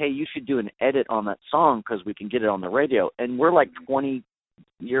 like, hey, you should do an edit on that song because we can get it on the radio. And we're like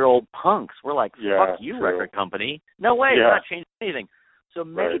 20-year-old punks. We're like, fuck you, record company. No way, it's not changing anything. So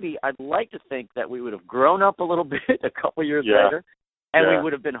maybe I'd like to think that we would have grown up a little bit a couple years later, and we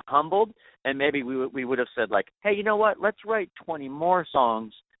would have been humbled, and maybe we would have said, like, hey, you know what, let's write 20 more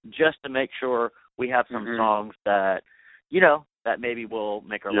songs just to make sure we have some songs that, you know, that maybe will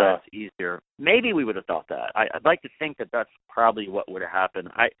make our lives easier. Maybe we would have thought that. I'd like to think that that's probably what would have happened.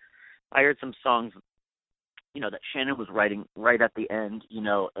 I heard some songs, you know, that Shannon was writing right at the end, you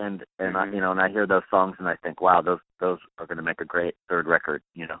know, and I, you know, and I hear those songs and I think, wow, those are going to make a great third record,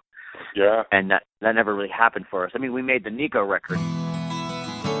 you know. Yeah. And that never really happened for us. I mean, we made the Nico record.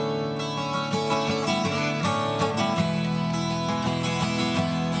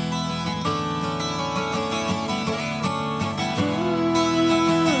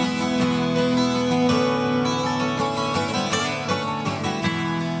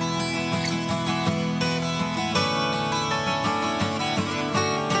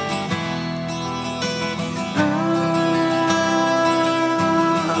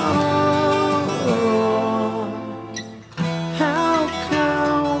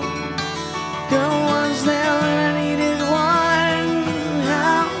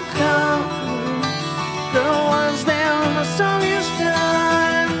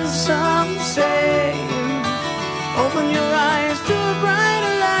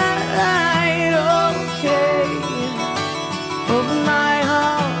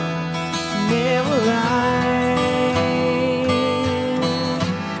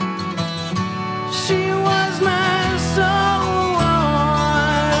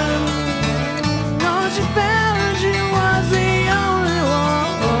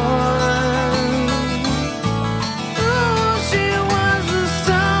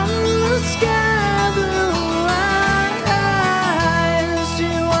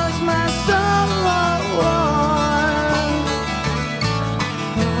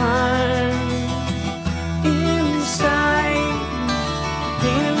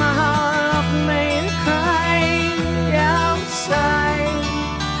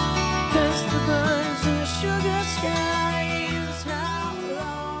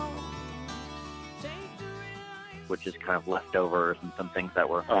 Which is kind of leftovers and some things that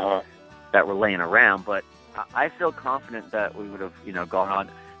were laying around. But I feel confident that we would have, you know, gone on.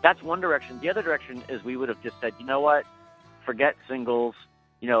 That's one direction. The other direction is we would have just said, you know what, forget singles.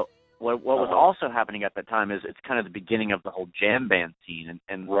 You know, what was also happening at that time is it's kind of the beginning of the whole jam band scene,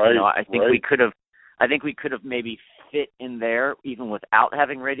 and you know, I think we could have maybe fit in there even without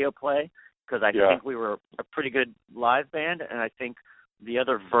having radio play, because I think we were a pretty good live band, and I think the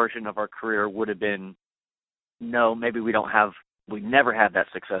other version of our career would have been, no, maybe we never had that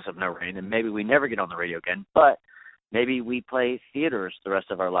success of No Rain, and maybe we never get on the radio again, but maybe we play theaters the rest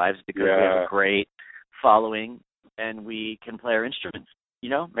of our lives because we have a great following and we can play our instruments. You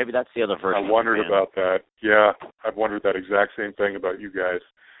know, maybe that's the other version. I wondered about that. Yeah, I've wondered that exact same thing about you guys.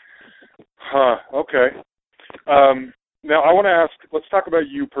 Huh, okay. Now I want to ask, let's talk about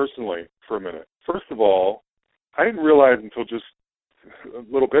you personally for a minute. First of all, I didn't realize until just a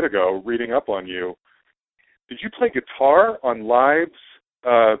little bit ago, reading up on you, did you play guitar on lives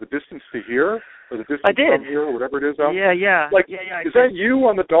The Distance to Here, or The Distance from Here, or whatever it is. Yeah. Like, yeah. Is that you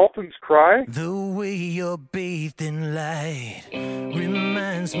on the Dolphins Cry? The way you're bathed in light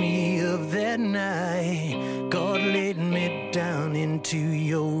reminds me of that night God laid me down into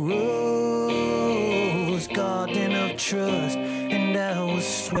your rose garden of trust, and I was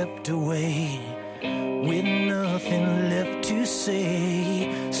swept away with nothing left to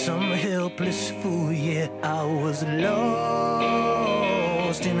say. Some helpless fool, yeah, I was lost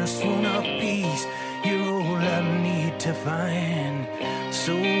in a swoon of peace. You're all I need to find.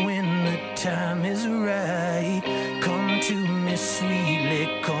 So when the time is right, come to me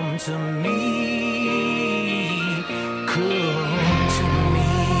sweetly, come to me, come to me.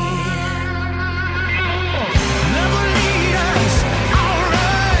 Love will lead us,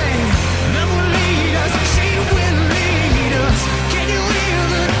 alright. Love will lead us, she will lead us. Can you hear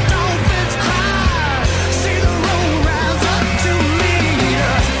the dolphins cry? See the road rise up to meet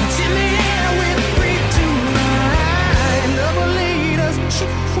us. It's in the air, we breathe tonight. Love will lead us, she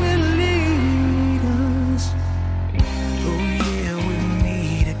will lead us. Oh yeah, we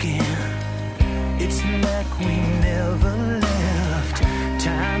meet again. It's like we never left.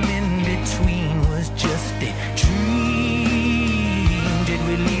 Time in between was just a dream. Did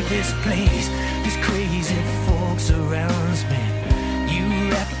we leave this place? This crazy fog surrounds me. You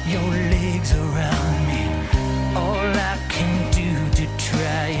wrap your legs around me. All I can do to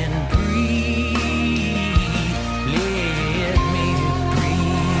try and breathe. Let me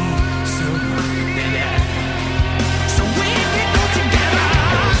breathe. So we can go together.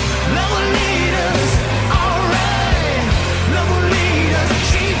 Love will lead us, alright. Love will lead us,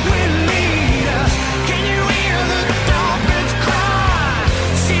 she will lead us. Can you hear the dolphins cry?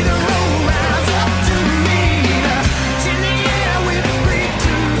 See the road rise up to meet us. It's in the air, we breathe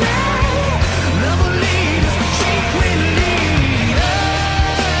tonight. Love will lead us, she will lead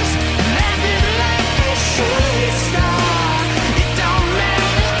us. Laughing like a shooting star. It don't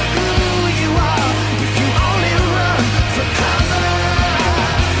matter who you are if you only run for cover.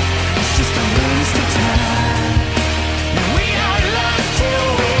 It's just a waste of time. We are lost till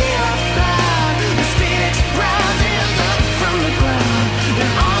we are found. The phoenix rises up from the ground,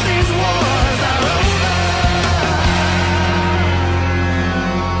 and all these wars are over.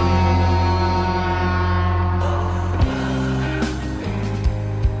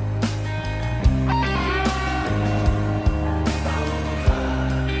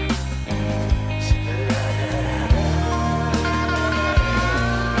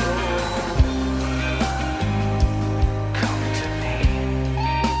 Come to me.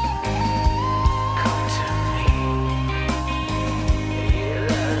 Come to me.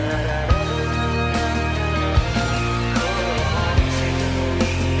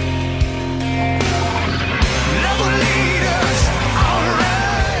 Love will lead us,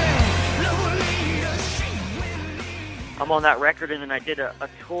 alright. Love will lead us, she will lead. I'm on that record, and then I did a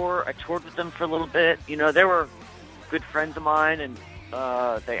tour. I toured with them for a little bit. You know, they were good friends of mine, and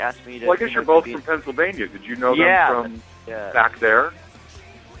they asked me to. Well, I guess you you're know, both to be- from Pennsylvania. Did you know Yeah, them from yeah. back there?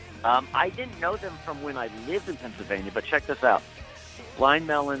 I didn't know them from when I lived in Pennsylvania, but check this out. Blind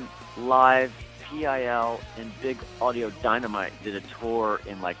Melon, Live, PIL, and Big Audio Dynamite did a tour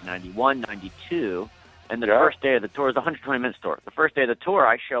in like 91, 92. And the Yeah. first day of the tour is a 120-minute tour. The first day of the tour,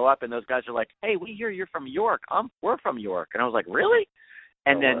 I show up, and those guys are like, "Hey, we hear you're from York. We're from York." And I was like, "Really?"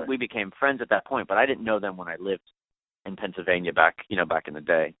 And No then way. we became friends at that point, but I didn't know them when I lived in Pennsylvania back in the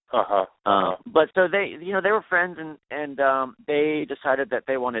day. But so they were friends, and they decided that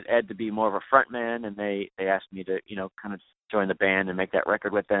they wanted Ed to be more of a front man, and they asked me to, kind of join the band and make that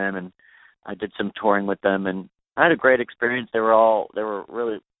record with them, and I did some touring with them, and I had a great experience. They were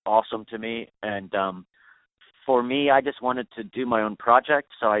really awesome to me, and for me, I just wanted to do my own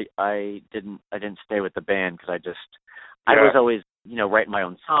project, so I didn't stay with the band because I was always, writing my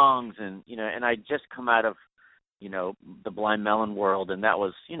own songs, and and I just come out of the Blind Melon world, and that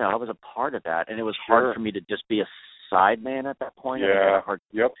was, I was a part of that, and it was hard for me to just be a side man at that point. I had a hard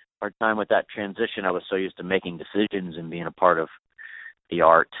time with that transition. I was so used to making decisions and being a part of the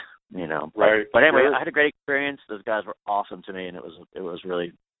art, Right. But anyway, I had a great experience. Those guys were awesome to me, and it was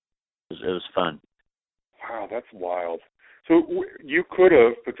really fun. Wow, that's wild. So you could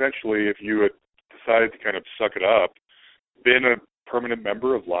have potentially, if you had decided to kind of suck it up, been a permanent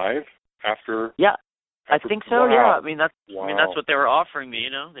member of Live after. Yeah, I think so. Wow. Yeah, I mean that's Wow. what they were offering me.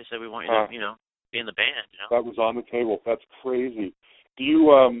 They said we want you to be in the band. That was on the table. That's crazy. Do you?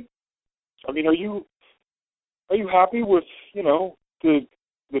 Are you happy with the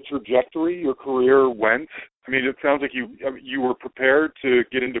trajectory your career went? I mean, it sounds like you were prepared to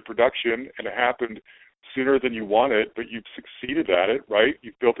get into production, and it happened sooner than you wanted, but you've succeeded at it, right?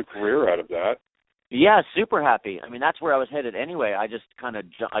 You've built a career out of that. Yeah, super happy. I mean, that's where I was headed anyway. I just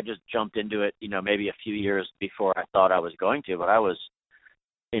jumped into it, maybe a few years before I thought I was going to, but I was,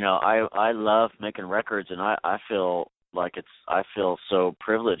 I love making records, and I feel like I feel so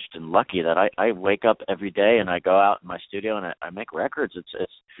privileged and lucky that I wake up every day and I go out in my studio and I make records.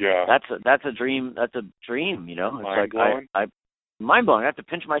 That's a dream. That's a dream, It's mind-blowing. like mind-blowing. I have to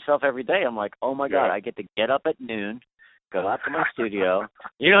pinch myself every day. I'm like, oh my God, I get to get up at noon, go out to my studio.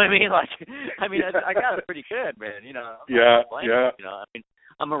 You know what I mean? I got it pretty good, man.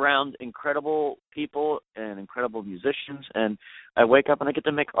 I'm around incredible people and incredible musicians, and I wake up and I get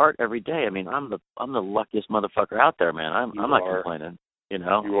to make art every day. I mean, I'm the luckiest motherfucker out there, man. I'm not complaining.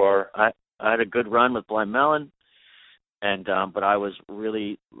 You are. I had a good run with Blind Melon, and but I was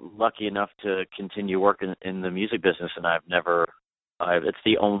really lucky enough to continue working in the music business, and it's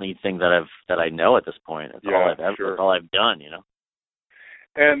the only thing that I know at this point. It's all I've done,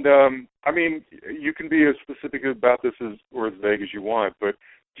 And you can be as specific about this or as vague as you want, but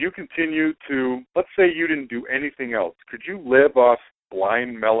do you continue to, let's say you didn't do anything else, could you live off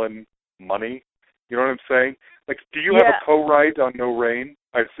Blind Melon money? You know what I'm saying? Like, do you have a co-write on No Rain?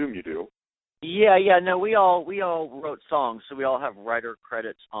 I assume you do. Yeah, no, we all wrote songs, so we all have writer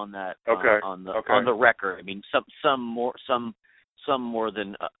credits on that. On the record. I mean, some more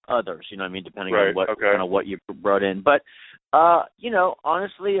than others. You know what I mean, depending on what kind of what you brought in. But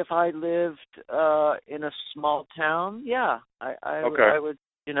honestly, if I lived in a small town, I would.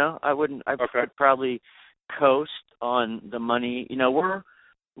 I wouldn't. I would probably coast on the money. We're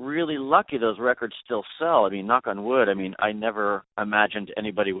really lucky those records still sell. I mean, knock on wood. I mean, I never imagined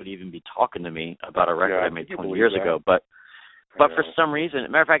anybody would even be talking to me about a record I made 20 years ago. But for some reason, as a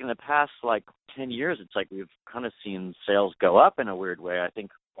matter of fact, in the past 10 years, it's like we've kind of seen sales go up in a weird way. I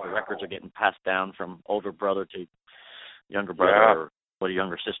think the records are getting passed down from older brother to younger brother or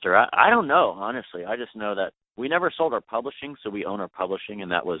younger sister. I don't know, honestly. I just know that we never sold our publishing, so we own our publishing,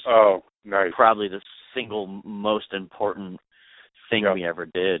 and that was probably the single most important thing we ever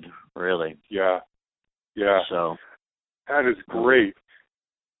did, really. Yeah. So that is great.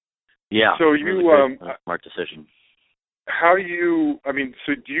 Yeah. So you smart decision. How do you?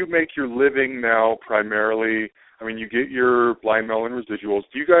 So do you make your living now primarily? You get your Blind Melon residuals.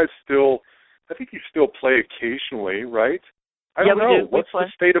 Do you guys still? I think you still play occasionally, right? I don't know. We do. What's the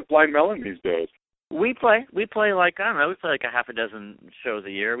state of Blind Melon these days? We play like a half a dozen shows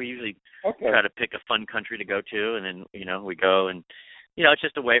a year. We usually try to pick a fun country to go to, and then we go, and it's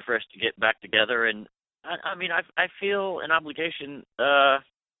just a way for us to get back together. And I feel an obligation.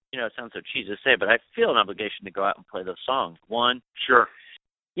 It sounds so cheesy to say, but I feel an obligation to go out and play those songs. One, sure.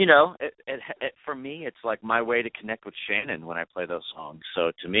 For me, it's like my way to connect with Shannon when I play those songs.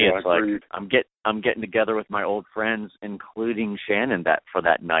 So to me, it's agreed. like I'm getting together with my old friends, including Shannon, for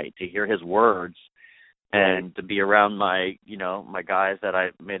that night to hear his words. And to be around my guys that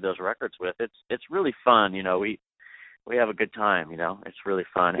I made those records with, it's really fun. We have a good time. It's really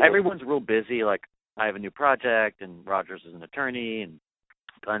fun. Yeah. Everyone's real busy. Like I have a new project, and Rogers is an attorney, and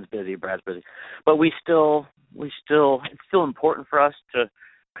Glenn's busy, Brad's busy. But it's still important for us to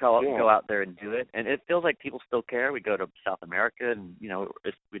go out there and do it. And it feels like people still care. We go to South America, and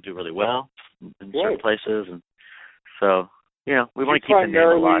we do really well in certain places, and so we want to keep the name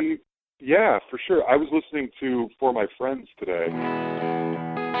alive. Yeah, for sure. I was listening to For My Friends today.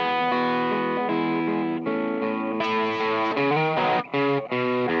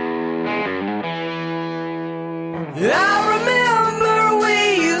 I remember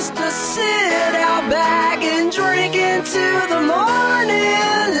we used to sit out back and drink into the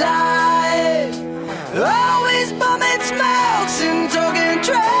morning light, always bumming smokes and talking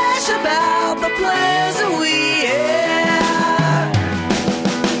trash about the plans that we had.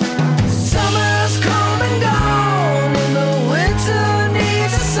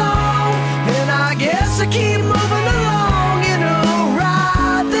 To keep moving along in a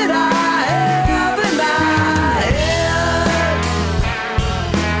ride that I have in my head,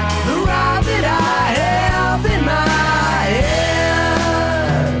 the ride that I have in my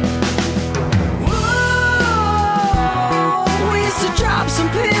head. Whoa, we used to drop some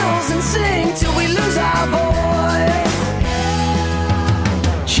pills and sing till we lose our voice,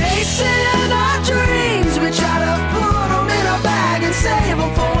 chasing our dreams. We try to put them in a bag and save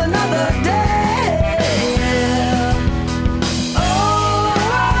them for another day.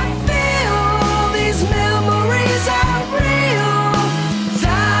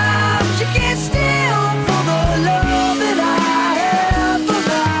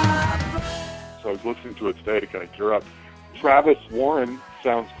 Listening to it today to kind of gear up. Travis Warren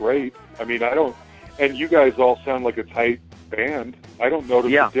sounds great. I And you guys all sound like a tight band. I don't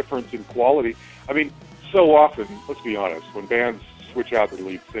notice a difference in quality. I mean, so often, let's be honest, when bands switch out their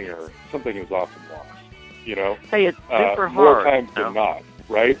lead singer, something is often lost, you know? Hey, it's super hard. More times than not,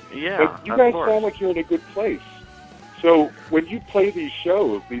 right? Yeah, but you guys sound like you're in a good place. So when you play these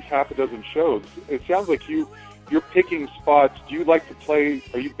shows, these half a dozen shows, it sounds like you're picking spots. Do you like to play,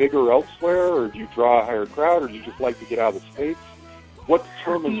 are you bigger elsewhere, or do you draw a higher crowd, or do you just like to get out of the States? What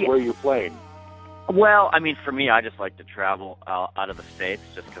determines where you're playing? Well, I mean, for me, I just like to travel out of the States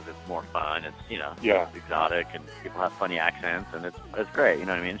just because it's more fun. It's, it's exotic, and people have funny accents, and it's great. You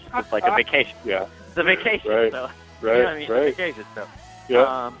know what I mean? It's just like a vacation. Yeah. It's a vacation. Right. So, right. You know what I mean? Right. It's a vacation. So,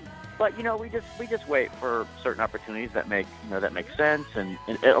 yeah. But we just wait for certain opportunities that make sense, and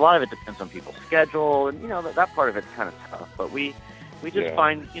a lot of it depends on people's schedule, and that part of it's kind of tough. But we just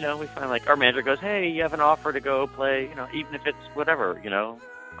find like our manager goes, hey, you have an offer to go play, even if it's whatever,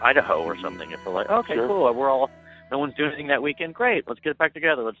 Idaho or something. If we're like, okay, cool, no one's doing anything that weekend, great, let's get back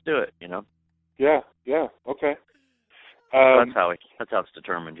together, let's do it, Yeah, okay. That's how it's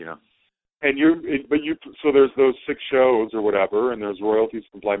determined, And so there's those 6 shows or whatever, and there's royalties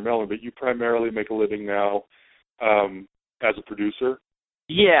from Blind Melon, but you primarily make a living now as a producer?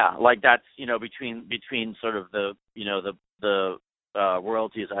 Yeah, like that's, between sort of the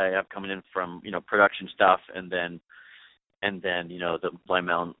royalties I have coming in from, production stuff, and then the Blind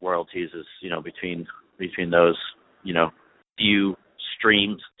Melon royalties is, between those, few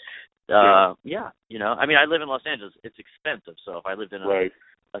streams. I mean, I live in Los Angeles. It's expensive, so if I lived in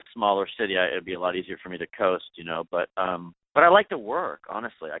a smaller city, it'd be a lot easier for me to coast, but I like to work,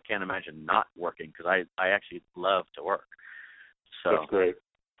 honestly. I can't imagine not working, because I actually love to work. So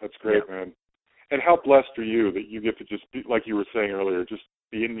That's great, man. And how blessed are you that you get to just be, like you were saying earlier, just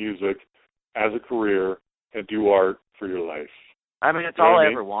be in music as a career and do art for your life? I mean, it's all I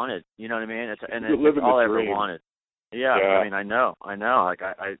ever wanted. You know what I mean? It's all I ever wanted. Yeah, I mean, I know. Like,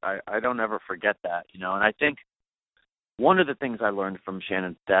 I don't ever forget that, and I think one of the things I learned from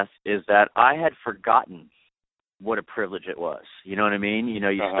Shannon's death is that I had forgotten what a privilege it was. You know what I mean? You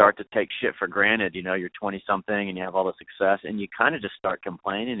start to take shit for granted. You're 20-something and you have all the success, and you kind of just start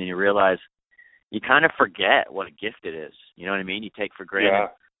complaining, and you realize you kind of forget what a gift it is. You know what I mean? You take for granted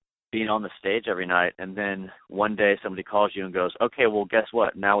being on the stage every night, and then one day somebody calls you and goes, okay, well, guess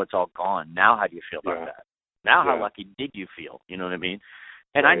what? Now it's all gone. Now how do you feel about that? Now how lucky did you feel? You know what I mean?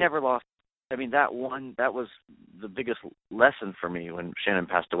 And I never lost. I mean, that was the biggest lesson for me when Shannon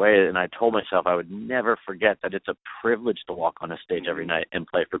passed away, and I told myself I would never forget that it's a privilege to walk on a stage every night and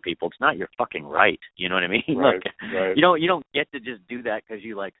play for people. It's not your fucking right. You know what I mean? Right. You don't get to just do that because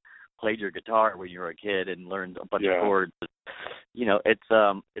you played your guitar when you were a kid and learned a bunch of chords.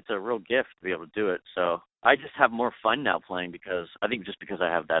 It's a real gift to be able to do it. So I just have more fun now playing, because I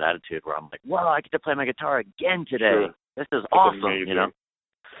have that attitude where I'm like, wow, I get to play my guitar again today. Sure. This is awesome. Amazing.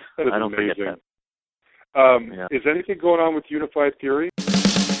 That is I don't amazing. forget that. Is anything going on with Unified Theory?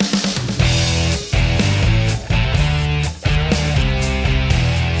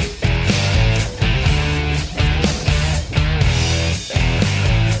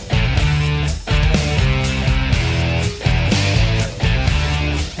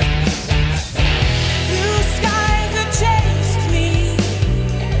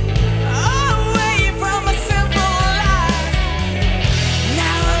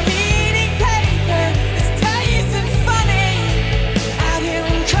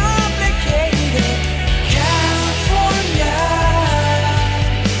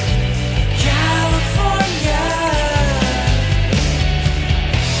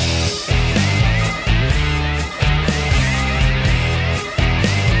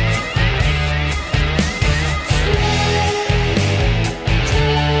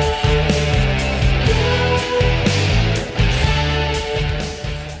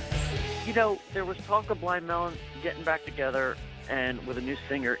 There was talk of Blind Melon getting back together and with a new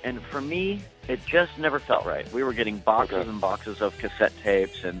singer, and for me, it just never felt right. We were getting boxes and boxes of cassette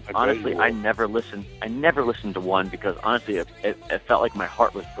tapes, and honestly, I never listened to one, because honestly, it felt like my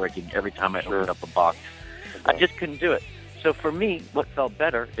heart was breaking every time I opened up a box. I just couldn't do it. So for me, what felt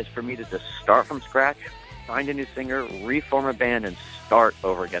better is for me to just start from scratch, find a new singer, reform a band, and start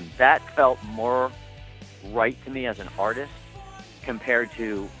over again. That felt more right to me as an artist compared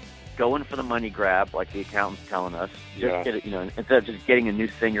to going for the money grab, like the accountant's telling us. Instead of just getting a new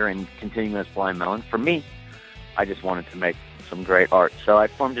singer and continuing as Blind Melon. For me, I just wanted to make some great art. So I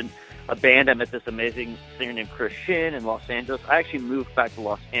formed a band. I met this amazing singer named Chris Shin in Los Angeles. I actually moved back to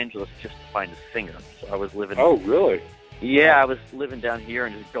Los Angeles just to find a singer. So I was living... Oh, really? Yeah, I was living down here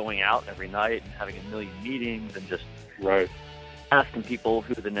and just going out every night and having a million meetings and just... Right. asking people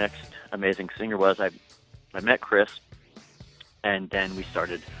who the next amazing singer was, I met Chris, and then we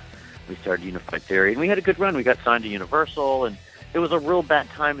started Unified Theory, and we had a good run. We got signed to Universal, and it was a real bad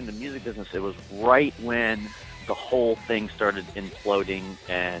time in the music business. It was right when the whole thing started imploding,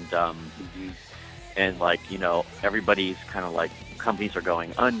 and like, you know, everybody's kind of like, companies are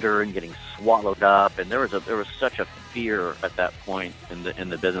going under and getting swallowed up, and there was such a fear at that point in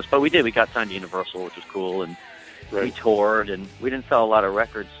the business. But we got signed to Universal, which was cool, and we toured, and we didn't sell a lot of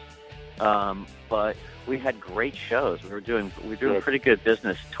records, but we had great shows. We were doing pretty good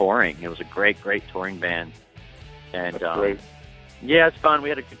business touring. It was a great touring band, and yeah, it's fun. We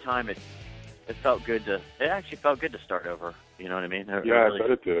had a good time. It actually felt good to start over. You know what I mean? I bet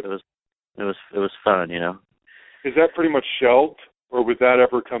it did. It was fun, you know. Is that pretty much shelved, or would that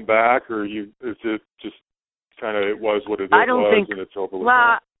ever come back, or is it just kind of, it was what it was and it's over with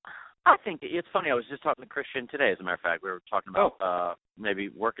now? I think it's funny. I was just talking to Christian today, as a matter of fact. We were talking about maybe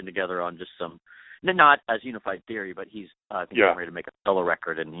working together on just some, not as Unified Theory, but he's getting ready to make a solo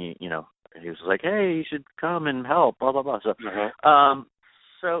record, and he was like, hey, you should come and help, blah blah blah. So,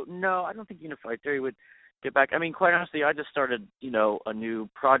 so no, I don't think Unified Theory would get back. I mean, quite honestly, I just started, a new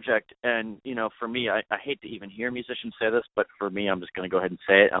project, and for me, I hate to even hear musicians say this, but for me, I'm just going to go ahead and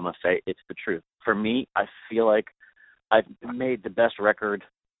say it. I'm going to say it's the truth. For me, I feel like I've made the best record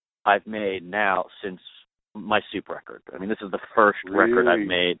I've made now since my Soup record. I mean, this is the first record I've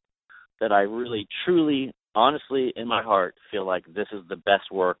made that I really, truly, honestly, in my heart, feel like this is the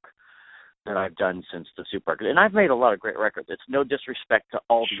best work that I've done since the Soup record. And I've made a lot of great records. It's no disrespect to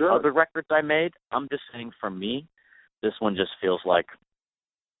all the other records I made. I'm just saying, for me, this one just feels like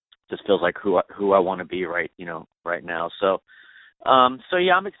who I want to be right now. So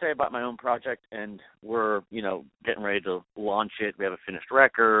yeah, I'm excited about my own project, and we're, getting ready to launch it. We have a finished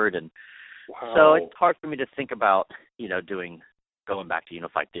record, and so it's hard for me to think about, going back to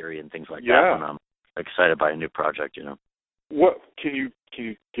Unified Theory and things like that when I'm excited by a new project, What can you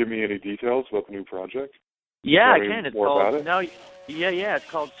give me any details about the new project? Yeah, I can. It's called it's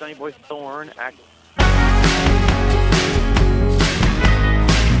called Sonny Boy Thorn.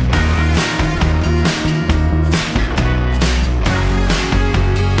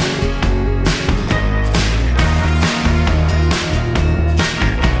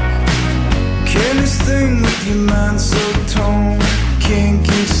 This thing with your mind so torn, can't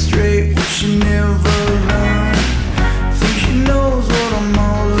get straight what you never learned. Think she knows what I'm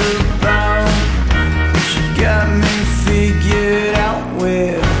all about, but she got me figured out.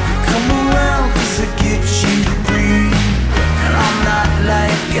 Well, come around 'cause I get you free, and I'm not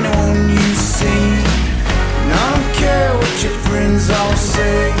like anyone you see. And I don't care what your friends all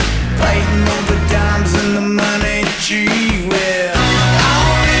say, fighting over dimes and the money tree.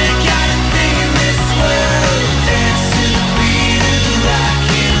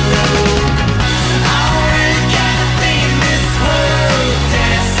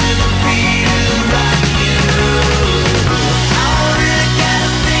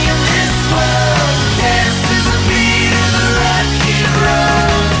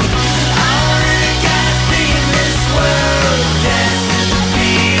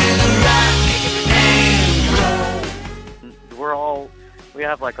 Well, we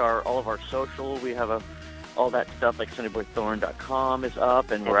have like all of our social. We have all that stuff, like SonnyBoyThorn.com is up,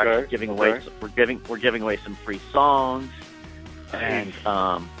 and we're actually giving away we're giving away some free songs. And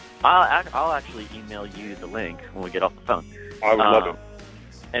I'll actually email you the link when we get off the phone. I would love it.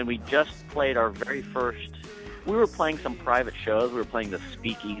 And we just played our very first. We were playing some private shows. We were playing the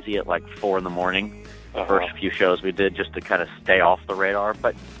Speakeasy at like 4 a.m. The first few shows we did, just to kind of stay off the radar.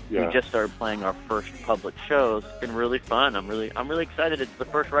 But we just started playing our first public shows. It's been really fun. I'm really excited. It's the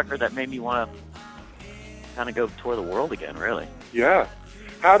first record that made me want to kind of go tour the world again, really. Yeah.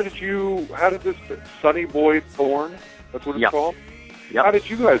 How did this Sonny Boy Thorn, that's what it's called? Yep. How did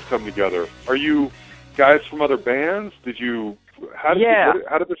you guys come together? Are you guys from other bands? How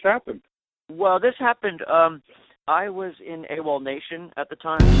did this happen? Well, this happened, I was in AWOL Nation at the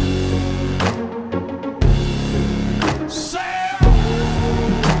time.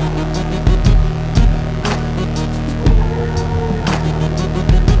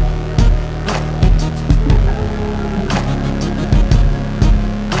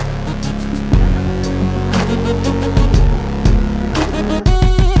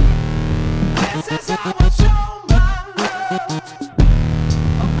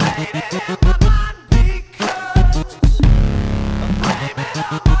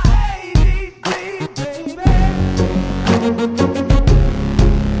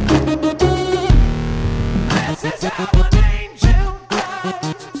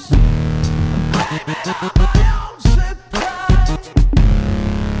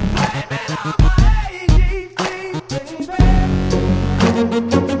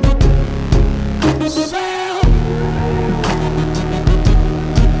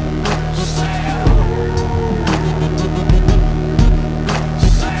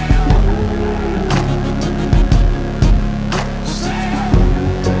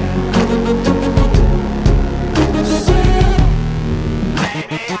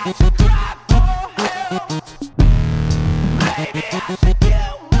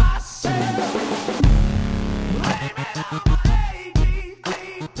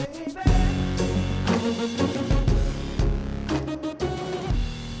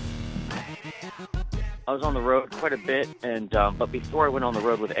 on the road quite a bit, and but before I went on the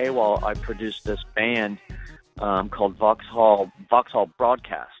road with AWOL, I produced this band called Vauxhall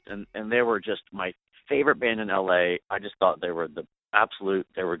Broadcast, and they were just my favorite band in LA. I just thought they were the absolute.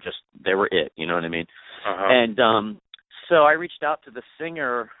 They were it. You know what I mean? Uh-huh. And so I reached out to the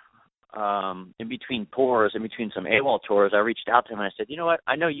singer in between tours, in between some AWOL tours. I reached out to him and I said, you know what?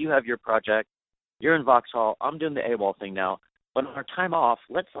 I know you have your project. You're in Vauxhall. I'm doing the AWOL thing now. But on our time off,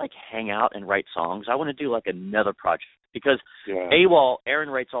 let's like hang out and write songs. I want to do like another project because AWOL, Aaron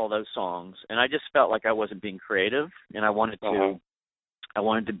writes all those songs, and I just felt like I wasn't being creative, and I wanted to, I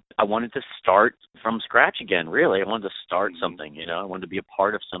wanted to start from scratch again. Really, I wanted to start something. You know, I wanted to be a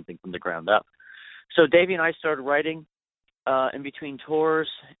part of something from the ground up. So Davey and I started writing in between tours,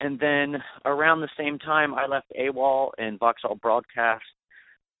 and then around the same time, I left AWOL and Vauxhall Broadcast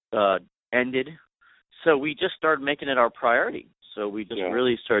ended. So we just started making it our priority. So we just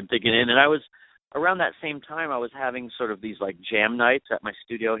really started digging in. And I was, around that same time, I was having sort of these like jam nights at my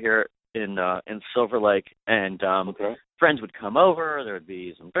studio here in Silver Lake. And friends would come over, there would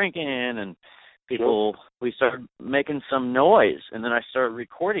be some drinking, and people, we started making some noise. And then I started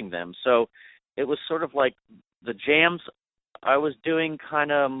recording them. So it was sort of like the jams I was doing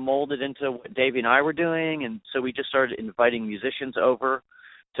kind of molded into what Davey and I were doing. And so we just started inviting musicians over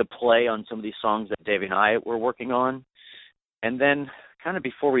to play on some of these songs that Davey and I were working on. And then kind of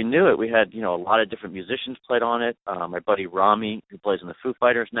before we knew it, we had, you know, a lot of different musicians played on it. My buddy Rami, who plays in the Foo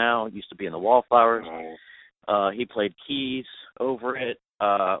Fighters now, used to be in the Wallflowers. He played keys over it.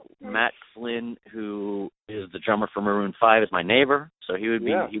 Matt Flynn, who is the drummer for Maroon 5, is my neighbor. So he would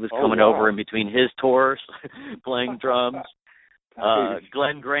be, he was coming over in between his tours, playing drums.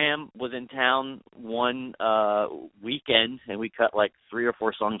 Glenn Graham was in town one weekend, and we cut like 3 or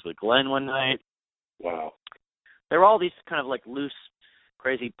 4 songs with Glenn one night. Wow. There were all these kind of like loose,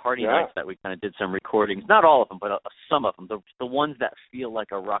 crazy party nights that we kind of did some recordings. Not all of them, but some of them. The ones that feel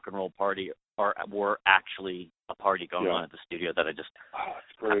like a rock and roll party were actually a party going on at the studio that I just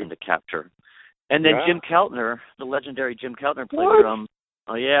happened to capture. And then Jim Keltner, the legendary Jim Keltner, played drums.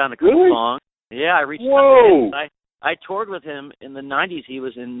 Oh, yeah, on a couple songs. Yeah, I reached out to him. I toured with him in the 90s. He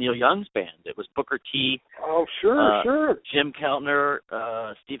was in Neil Young's band. It was Booker T. Oh, sure. Jim Keltner,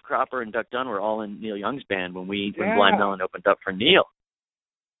 Steve Cropper, and Duck Dunn were all in Neil Young's band when Blind Melon opened up for Neil.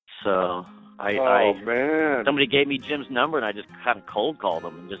 So somebody gave me Jim's number, and I just kind of cold called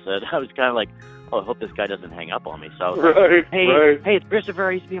him and just said, I was kind of like, oh, I hope this guy doesn't hang up on me. So I was like, hey, it's Christopher.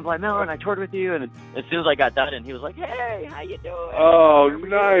 I used to be in Blind Melon. I toured with you. And as soon as I got done, and he was like, hey, how you doing? Oh,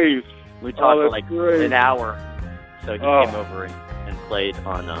 nice. We talked for like an hour. So he came over and played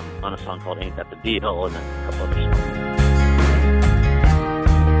on a song called Ain't That the Deal, and then a couple other songs.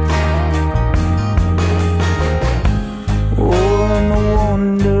 Oh, and the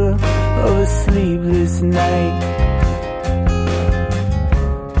wonder of a sleepless night.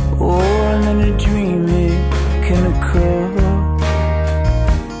 Oh, and then a dream it can occur.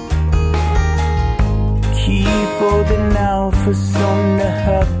 Keep holding out for something to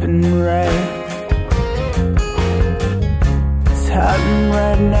happen right. Happening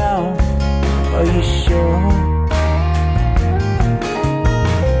right now, are you sure?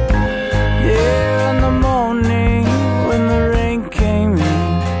 Yeah, in the morning when the rain came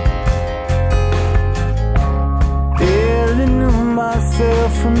in, barely knew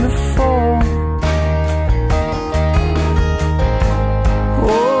myself from before.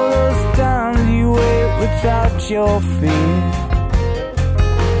 All those times you wait without your fear,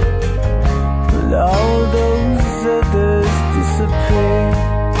 but all those others disappear.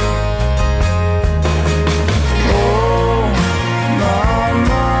 Oh,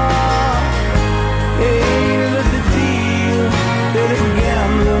 mama, ain't that the deal that a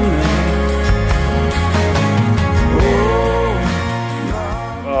gambler made?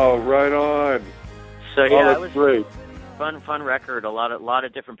 Oh, right on. So yeah, it was great. Fun record. A lot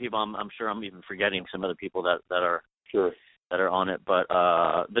of different people. I'm sure I'm even forgetting some other people that are that are on it. But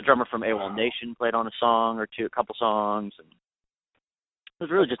the drummer from AWOL Nation played on a song or two, a couple songs. And it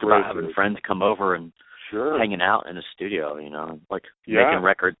was really just about having friends come over and hanging out in the studio, you know, like making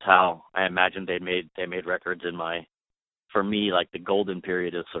records how I imagined they made records in for me, like the golden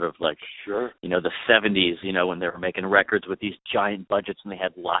period is sort of like, you know, the 70s, you know, when they were making records with these giant budgets and they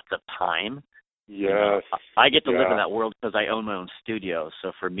had lots of time. Yes. You know, I get to live in that world because I own my own studio.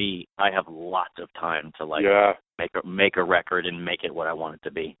 So for me, I have lots of time to like make a record and make it what I want it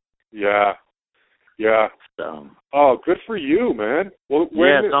to be. Yeah. Yeah. So. Oh, good for you, man. Well,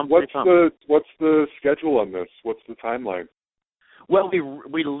 what's the schedule on this? What's the timeline? Well,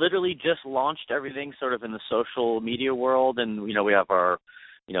 we literally just launched everything sort of in the social media world, and you know we have our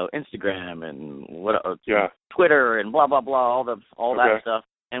Instagram and what Yeah. Twitter and blah blah blah, all Okay. that stuff.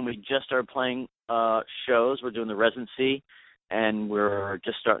 And we just started playing shows. We're doing the residency, and we're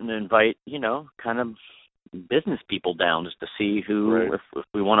just starting to invite kind of business people down just to see who, Right. if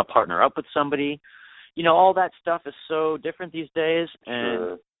we want to partner up with somebody. All that stuff is so different these days, and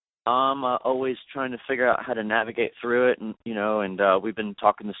Sure. I'm always trying to figure out how to navigate through it. And we've been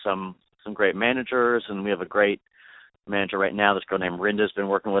talking to some great managers, and we have a great manager right now. This girl named Rinda's been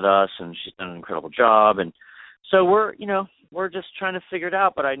working with us, and she's done an incredible job. And so we're just trying to figure it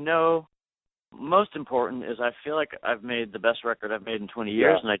out. But I know most important is I feel like I've made the best record I've made in 20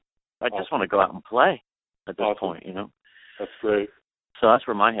 years, Yeah. and I just want to go out and play at this Awesome. point. That's great. So that's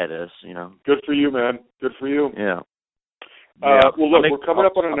where my head is. Good for you, man. Good for you. Yeah. Well, look, we're coming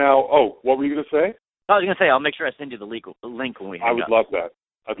up on an hour. Oh, what were you going to say? I was going to say I'll make sure I send you the link when we hang I would up. love that.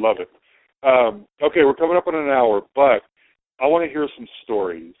 I'd love it. Okay, we're coming up on an hour, but I want to hear some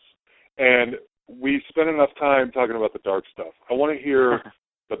stories. And we spent enough time talking about the dark stuff. I want to hear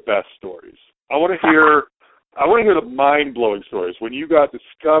the best stories. I want to hear the mind-blowing stories. When you got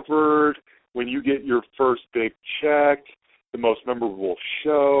discovered, when you get your first big check, the most memorable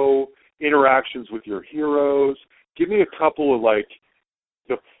show, interactions with your heroes. Give me a couple of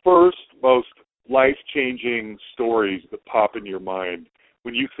the first most life-changing stories that pop in your mind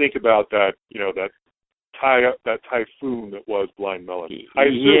when you think about that, that typhoon that was Blind Melon. I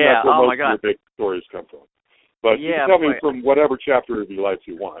assume that's where most of your big stories come from. But you can tell me from whatever chapter of your life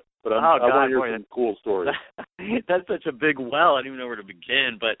you want. But I want to hear some cool stories. That's such a big well. I don't even know where to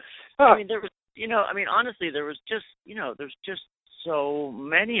begin. But there was, honestly, there was just, there's just so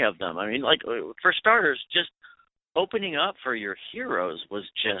many of them. For starters, just opening up for your heroes was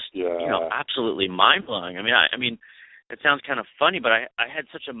just, absolutely mind blowing. It sounds kind of funny, but I had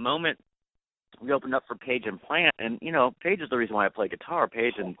such a moment. We opened up for Page and Plant, and Page is the reason why I play guitar.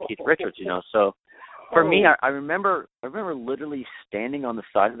 Page and Keith Richards, So for me, I remember literally standing on the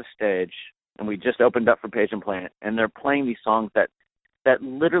side of the stage, and we just opened up for Page and Plant, and they're playing these songs that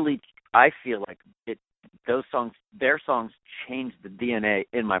literally I feel like their songs changed the DNA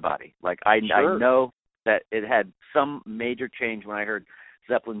in my body. I know that it had some major change when I heard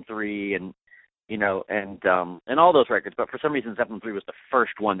Zeppelin 3 and all those records, but for some reason Zeppelin 3 was the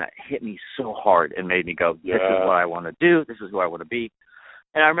first one that hit me so hard and made me go, this is what I want to do, this is who I want to be.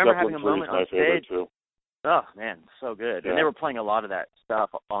 And I remember having a moment on stage. Too. Oh man, so good. And they were playing a lot of that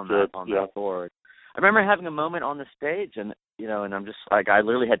stuff on that board. I remember having a moment on the stage, and and I'm just I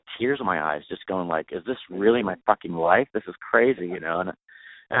literally had tears in my eyes, just going is this really my fucking life? This is crazy, and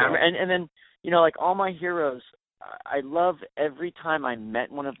then all my heroes. I love every time I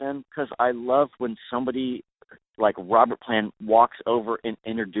met one of them, because I love when somebody like Robert Plant walks over and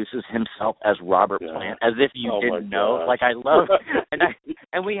introduces himself as Robert Plant, as if you didn't know. I love,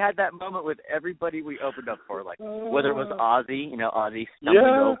 and we had that moment with everybody we opened up for, whether it was Ozzy, Ozzy stumbling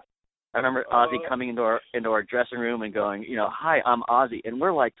over. I remember Ozzy coming into our dressing room and going, hi, I'm Ozzy, and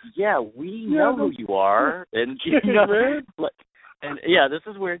we're like, we know who you are, and and this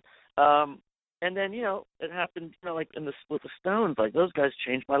is weird. And then, it happened, with the Stones, those guys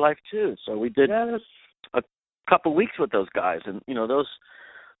changed my life too. So we did a couple weeks with those guys, and those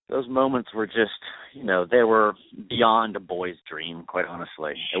moments were just, they were beyond a boy's dream, quite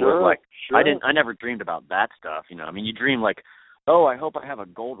honestly. It was I never dreamed about that stuff, you dream I hope I have a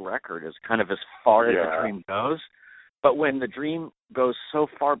gold record is kind of as far as the dream goes. But when the dream goes so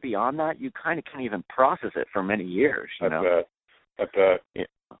far beyond that, you kind of can't even process it for many years, I bet.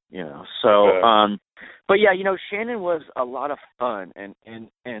 Yeah. But Shannon was a lot of fun, and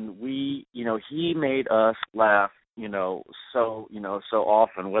we, he made us laugh, so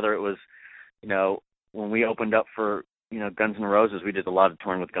often, whether it was, when we opened up for, Guns N' Roses, we did a lot of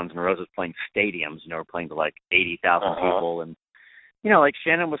touring with Guns N' Roses, playing stadiums, we're playing to 80,000 people, and,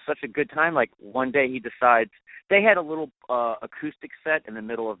 Shannon was such a good time. One day he decides, they had a little acoustic set in the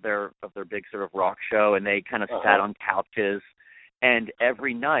middle of their big sort of rock show, and they kind of sat on couches. And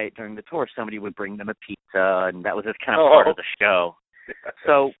every night during the tour, somebody would bring them a pizza, and that was just kind of part of the show.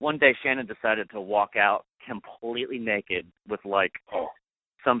 So one day, Shannon decided to walk out completely naked with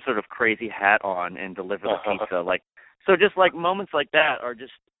some sort of crazy hat on and deliver the pizza. So just moments like that are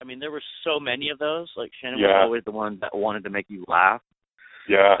just. There were so many of those. Shannon was always the one that wanted to make you laugh.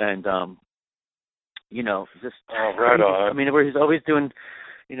 Yeah. And just. Oh, right on. Where he's always doing,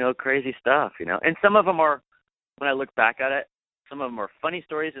 crazy stuff. And some of them are, when I look back at it, some of them are funny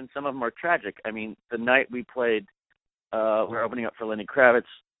stories, and some of them are tragic. The night we played, we were opening up for Lenny Kravitz,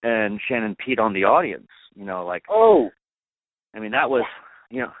 and Shannon peed on the audience. That was,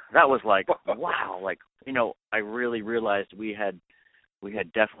 wow. I really realized we had we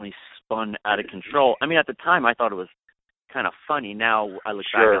had definitely spun out of control. I mean, at the time, I thought it was kind of funny. Now I look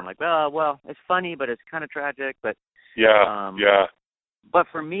back and I'm like, well, it's funny, but it's kind of tragic. But yeah. But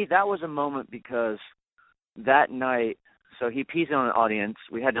for me, that was a moment because that night, so he pees on an audience.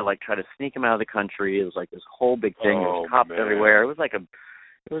 We had to like try to sneak him out of the country. It was like this whole big thing. There was cops everywhere. It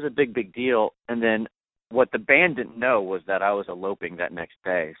was a big deal. And then what the band didn't know was that I was eloping that next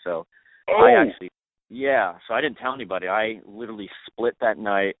day. So so I didn't tell anybody. I literally split that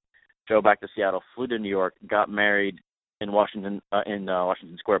night, drove back to Seattle, flew to New York, got married in Washington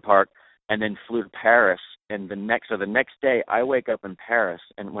Square Park, and then flew to Paris. And the next day, I wake up in Paris,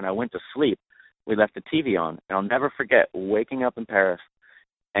 and when I went to sleep, we left the TV on. And I'll never forget waking up in Paris,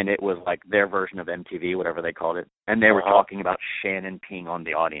 and it was like their version of MTV, whatever they called it, and they were talking about Shannon peeing on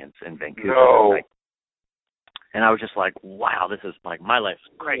the audience in Vancouver. No. And I was just like, wow, this is like, my life's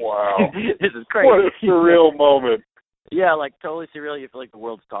great. Wow. This is crazy. What a surreal moment. Yeah, like totally surreal. You feel like the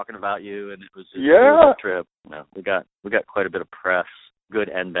world's talking about you, and it was just a trip. No, we got quite a bit of press, good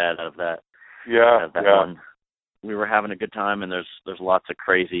and bad, out of that. Yeah, that one. We were having a good time, and there's lots of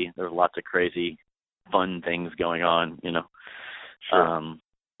crazy fun things going on, you know. Sure.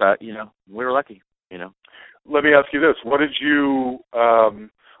 But you know, we were lucky, you know. Let me ask you this: what did you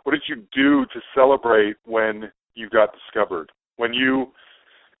do to celebrate when you got discovered? When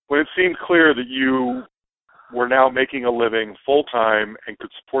it seemed clear that you were now making a living full time and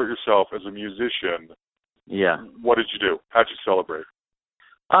could support yourself as a musician? Yeah. What did you do? How'd you celebrate?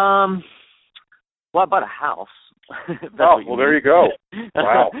 Well, I bought a house. There you go.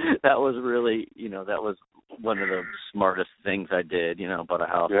 Wow. That was really, you know, that was one of the smartest things I did, you know, bought a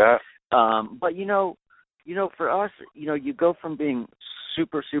house. Yeah. But you know, for us, you know, you go from being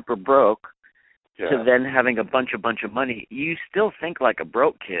super, super broke to then having a bunch of money. You still think like a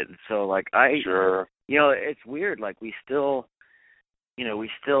broke kid. So like you know, it's weird. Like we still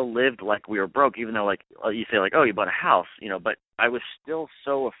lived like we were broke, even though like you say like, oh, you bought a house, you know, but I was still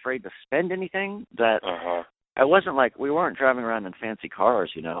so afraid to spend anything that I wasn't like, we weren't driving around in fancy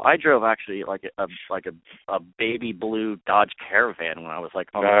cars, you know. I drove actually like a baby blue Dodge Caravan when I was like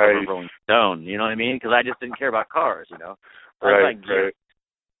on the cover of Rolling Stone, you know what I mean? Because I just didn't care about cars, you know. I like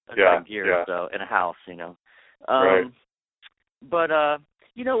gear, so in a house, you know. But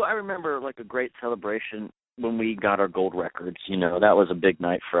you know, I remember like a great celebration when we got our gold records, you know. That was a big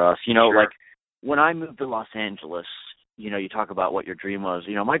night for us. You know, like when I moved to Los Angeles, you know, you talk about what your dream was.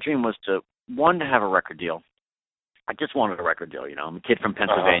 You know, my dream was to have a record deal. I just wanted a record deal, you know. I'm a kid from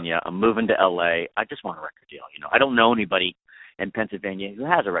Pennsylvania. I'm moving to L.A. I just want a record deal, you know. I don't know anybody in Pennsylvania who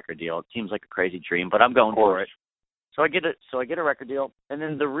has a record deal. It seems like a crazy dream, but I'm going for it. So I get a record deal, and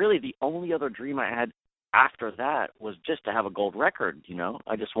then the only other dream I had after that was just to have a gold record, you know.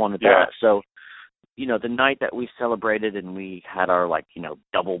 I just wanted that. So, you know, the night that we celebrated and we had our, like, you know,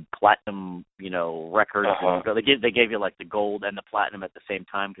 double platinum, you know, records. They gave you, like, the gold and the platinum at the same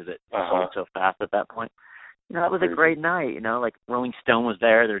time because it sold so fast at that point. You know, that was a great night, you know. Like, Rolling Stone was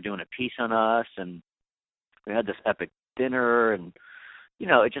there. They were doing a piece on us, and we had this epic dinner. And, you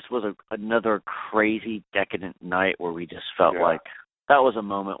know, it just was another crazy, decadent night where we just felt like that was a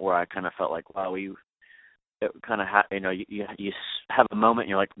moment where I kind of felt like, wow, you have a moment and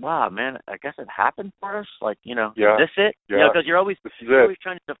you're like, wow, man, I guess it happened for us. Like, you know, is this it? Yeah. You know, because you're always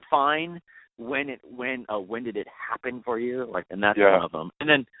trying to define when did it happen for you? Like, and that's one of them. And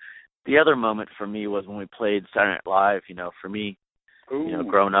then the other moment for me was when we played Saturday Night Live. You know, for me, you know,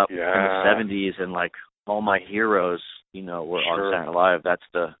 growing up in the 70s and like all my heroes, you know, were on Saturday Night Live. That's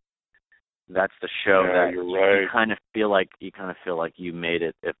the show that you kind of feel like you made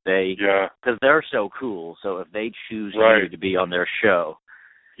it if they, because they're so cool. So if they choose you to be on their show,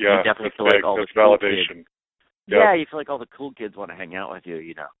 you definitely feel like all the cool kids. Yeah, you feel like all the cool kids want to hang out with you,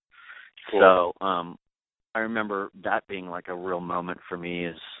 you know. Cool. So I remember that being like a real moment for me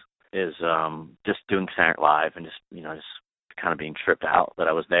is just doing Saturday Night Live and just, you know, just kind of being tripped out that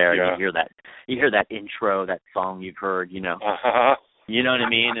I was there. And you hear that intro, that song you've heard, you know. You know what I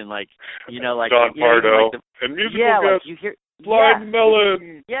mean? And like, you know, like Don Pardo and musical guest, like you hear Blind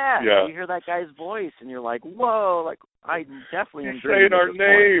Melon. You hear that guy's voice, and you're like, whoa! Like I definitely am saying our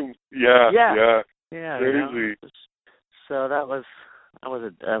name. Yeah. Crazy. You know? So that was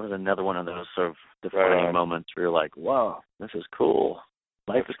another one of those sort of defining moments where you're like, whoa, this is cool.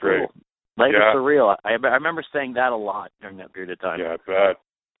 Life is great. Cool. Life is surreal. I remember saying that a lot during that period of time. Yeah,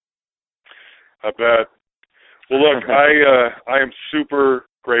 I bet. Well, look, I am super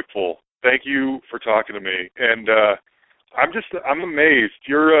grateful. Thank you for talking to me, and I'm amazed.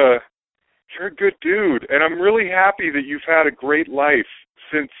 You're a good dude, and I'm really happy that you've had a great life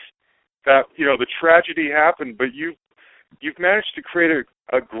since that, you know, the tragedy happened. But you've you've managed to create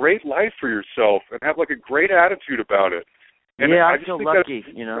a great life for yourself and have like a great attitude about it. And yeah, I I just feel think lucky,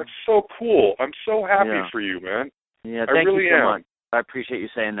 that's so cool. I'm so happy Yeah. for you, man. Yeah, I thank really you so am. much. I appreciate you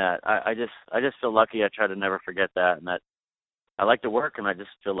saying that. I just feel lucky. I try to never forget that, and that I like to work, and I just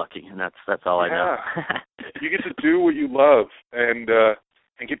feel lucky, and that's all I know. You get to do what you love and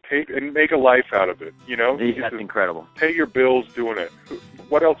get paid and make a life out of it. You know, Yeah, that's incredible. Pay your bills doing it.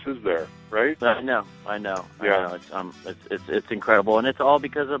 What else is there, right? I know. Yeah. It's incredible, and it's all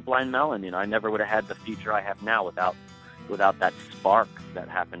because of Blind Melon. You know, I never would have had the future I have now without that spark that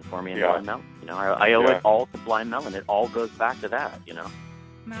happened for me in Blind Melon. You know, I owe it all to Blind Melon. It all goes back to that. You know.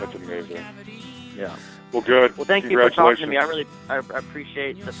 That's amazing. Yeah. Well, good. Well, thank you for talking to me. I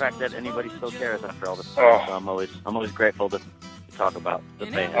appreciate the fact that anybody still cares after all this time. So I'm always grateful to talk about the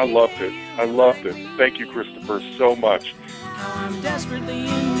pain. I loved it. Thank you, Christopher, so much. Now I'm desperately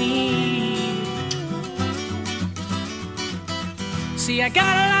in need. See, I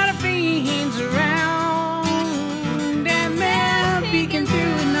got a lot of fiends around, and they're peeking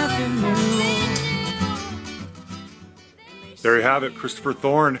through nothing new. There you have it, Christopher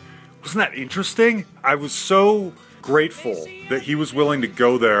Thorn. Wasn't that interesting? I was so grateful that he was willing to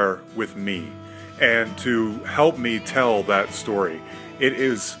go there with me and to help me tell that story. It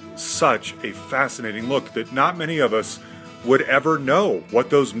is such a fascinating look that not many of us would ever know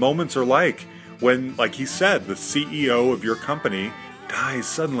what those moments are like when, like he said, the CEO of your company dies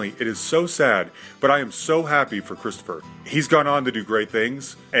suddenly. It is so sad, but I am so happy for Christopher. He's gone on to do great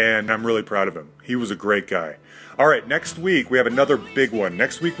things, and I'm really proud of him. He was a great guy. All right, next week we have another big one.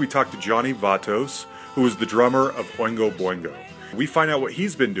 Next week we talk to Johnny Vatos, who is the drummer of Oingo Boingo. We find out what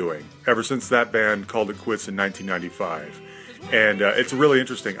he's been doing ever since that band called it quits in 1995. And it's really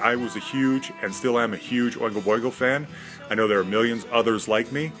interesting. I was a huge, and still am a huge, Oingo Boingo fan. I know there are millions others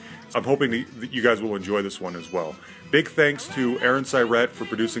like me. I'm hoping that you guys will enjoy this one as well. Big thanks to Aaron Syrett for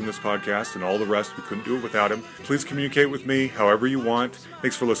producing this podcast and all the rest. We couldn't do it without him. Please communicate with me however you want.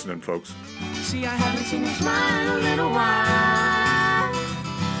 Thanks for listening, folks. See, I haven't seen you smile in a little while.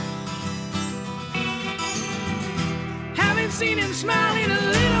 Haven't seen him smile in a